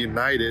Leia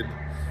reunited.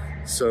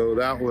 So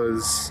that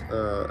was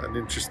an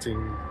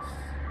interesting,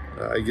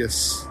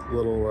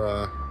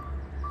 little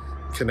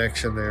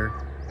connection there.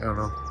 I don't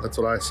know. That's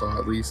what I saw,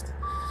 at least.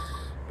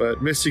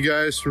 But miss you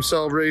guys from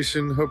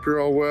Celebration. Hope you're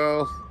all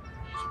well.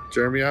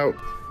 Jeremy out.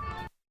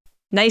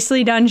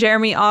 Nicely done,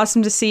 Jeremy.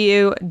 Awesome to see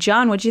you.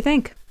 John, what'd you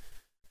think?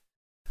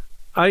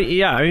 I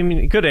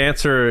mean, good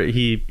answer.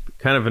 He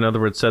kind of, in other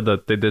words, said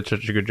that they did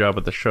such a good job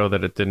with the show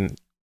that it didn't,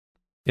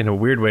 in a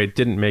weird way, it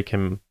didn't make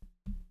him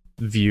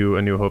view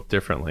A New Hope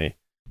differently.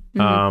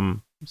 Mm-hmm.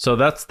 So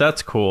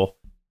that's cool.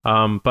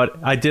 But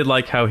I did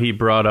like how he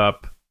brought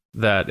up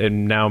that it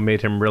now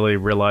made him really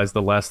realize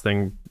the last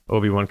thing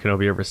Obi-Wan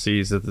Kenobi ever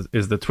sees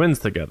is the twins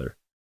together.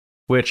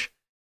 Which,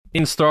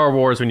 in Star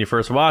Wars, when you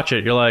first watch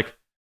it, you're like,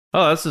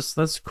 oh,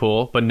 that's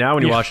cool. But now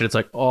when you watch it, it's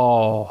like,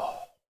 oh,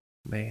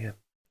 man.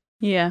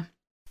 Yeah.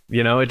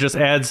 You know, it just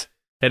adds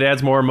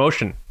more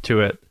emotion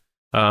to it,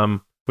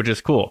 which is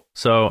cool.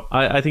 So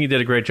I think you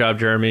did a great job,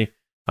 Jeremy.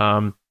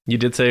 You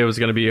did say it was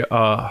going to be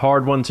a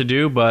hard one to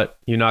do, but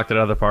you knocked it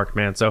out of the park,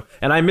 man. So,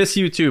 and I miss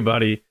you too,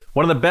 buddy.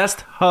 One of the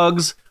best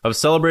hugs of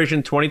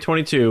Celebration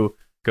 2022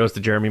 goes to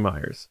Jeremy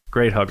Myers.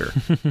 Great hugger.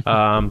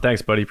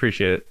 Thanks, buddy.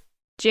 Appreciate it.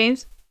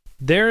 James?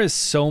 There is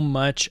so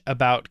much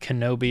about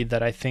Kenobi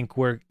that I think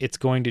it's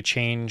going to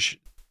change,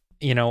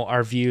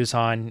 our views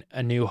on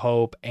A New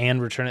Hope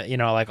and Return,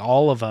 like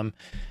all of them,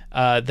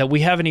 that we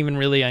haven't even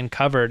really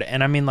uncovered.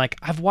 And I mean, like,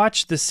 I've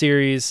watched the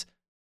series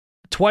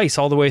twice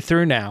all the way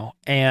through now,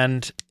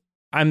 and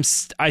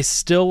I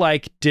still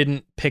like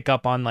didn't pick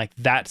up on like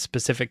that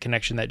specific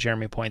connection that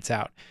Jeremy points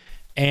out.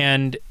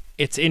 And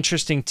it's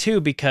interesting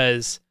too,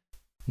 because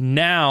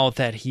now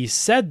that he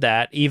said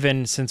that,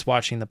 even since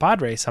watching the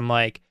pod race, I'm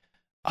like,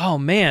 oh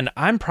man,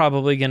 I'm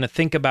probably going to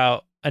think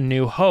about A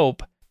New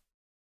Hope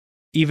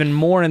even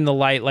more in the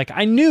light. Like,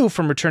 I knew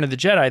from Return of the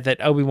Jedi that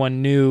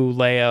Obi-Wan knew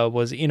Leia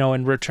was,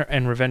 in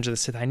Revenge of the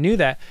Sith. I knew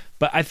that,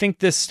 but I think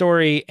this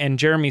story and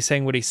Jeremy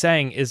saying what he's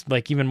saying is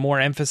like even more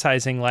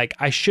emphasizing, like,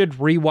 I should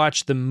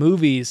rewatch the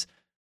movies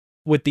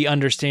with the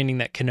understanding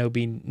that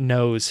Kenobi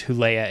knows who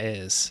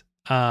Leia is.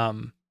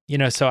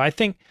 So I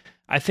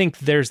think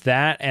there's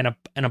that and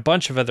a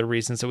bunch of other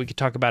reasons that we could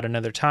talk about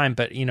another time.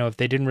 But, if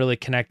they didn't really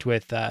connect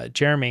with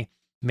Jeremy,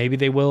 maybe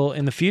they will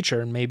in the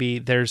future. And maybe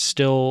there's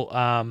still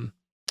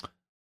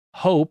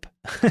hope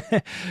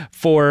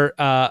for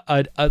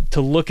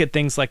to look at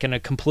things like in a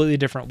completely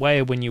different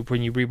way when you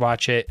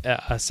rewatch it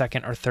a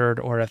second or third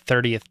or a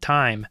 30th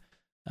time.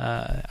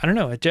 I don't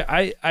know.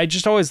 I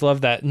just always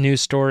love that new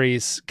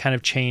stories kind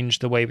of change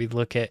the way we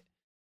look at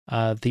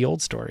the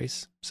old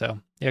stories. So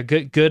yeah,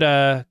 good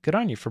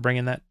on you for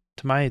bringing that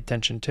to my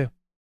attention too.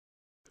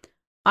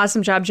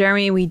 Awesome job,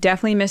 Jeremy. We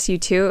definitely miss you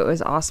too. It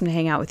was awesome to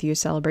hang out with you at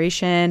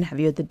Celebration, have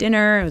you at the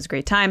dinner. It was a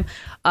great time.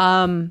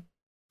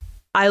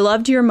 I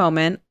loved your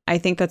moment. I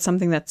think that's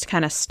something that's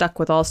kind of stuck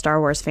with all Star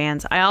Wars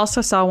fans. I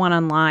also saw one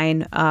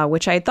online,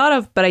 which I had thought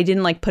of, but I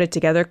didn't like put it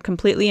together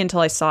completely until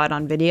I saw it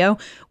on video,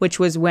 which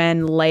was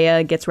when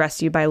Leia gets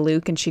rescued by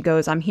Luke and he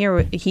goes, I'm here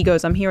with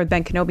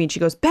Ben Kenobi. And she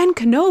goes, Ben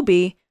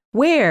Kenobi?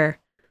 Where?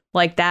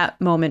 Like, that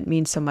moment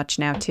means so much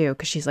now too,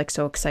 because she's like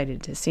so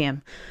excited to see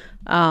him.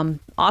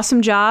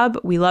 Awesome job.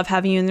 We love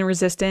having you in the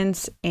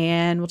Resistance,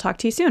 and we'll talk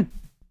to you soon.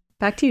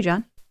 Back to you,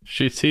 John.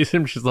 She sees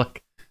him. She's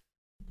like,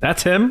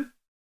 that's him?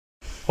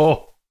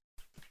 Oh,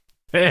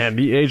 man,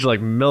 he aged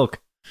like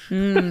milk.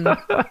 All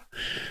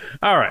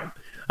right.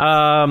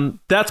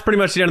 That's pretty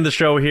much the end of the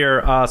show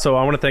here. So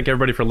I want to thank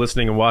everybody for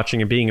listening and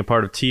watching and being a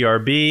part of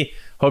TRB.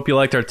 Hope you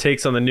liked our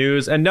takes on the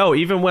news. And no,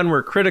 even when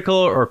we're critical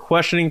or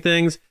questioning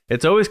things,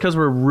 it's always because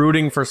we're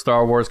rooting for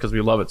Star Wars because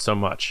we love it so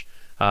much.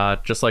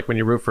 Just like when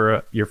you root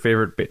for your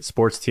favorite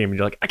sports team and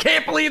you're like, I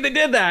can't believe they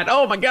did that.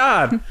 Oh my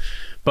God.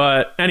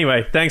 But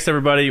anyway, thanks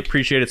everybody.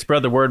 Appreciate it.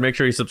 Spread the word. Make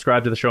sure you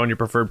subscribe to the show on your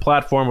preferred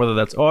platform, whether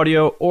that's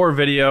audio or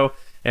video.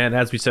 And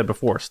as we said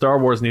before,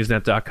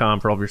 StarWarsNewsNet.com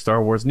for all of your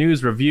Star Wars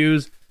news,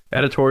 reviews,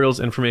 editorials,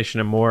 information,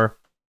 and more.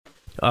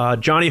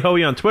 Johnny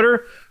Hoey on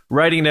Twitter,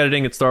 writing and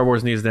editing at Star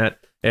Wars Newsnet,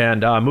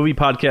 and movie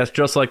podcast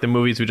just like the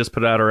movies. We just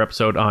put out our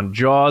episode on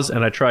Jaws,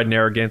 and I tried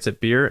Narragansett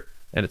beer,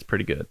 and it's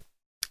pretty good.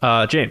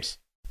 James.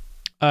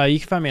 You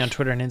can find me on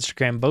Twitter and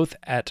Instagram, both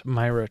at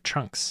Myra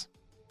Trunks.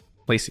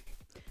 Lacey.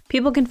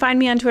 People can find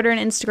me on Twitter and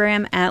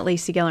Instagram at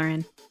Lacey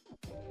Gillerin.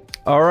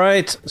 All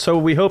right, so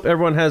we hope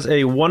everyone has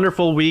a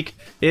wonderful week.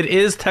 It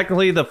is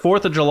technically the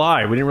 4th of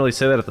July. We didn't really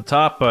say that at the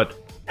top, but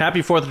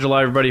happy 4th of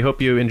July, everybody.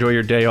 Hope you enjoy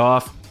your day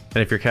off.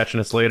 And if you're catching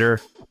us later,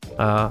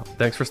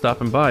 thanks for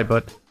stopping by.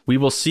 But we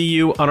will see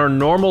you on our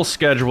normal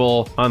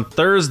schedule on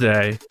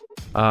Thursday,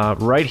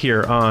 right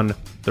here on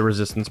the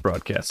Resistance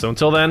broadcast. So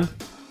until then,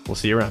 we'll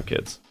see you around,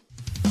 kids.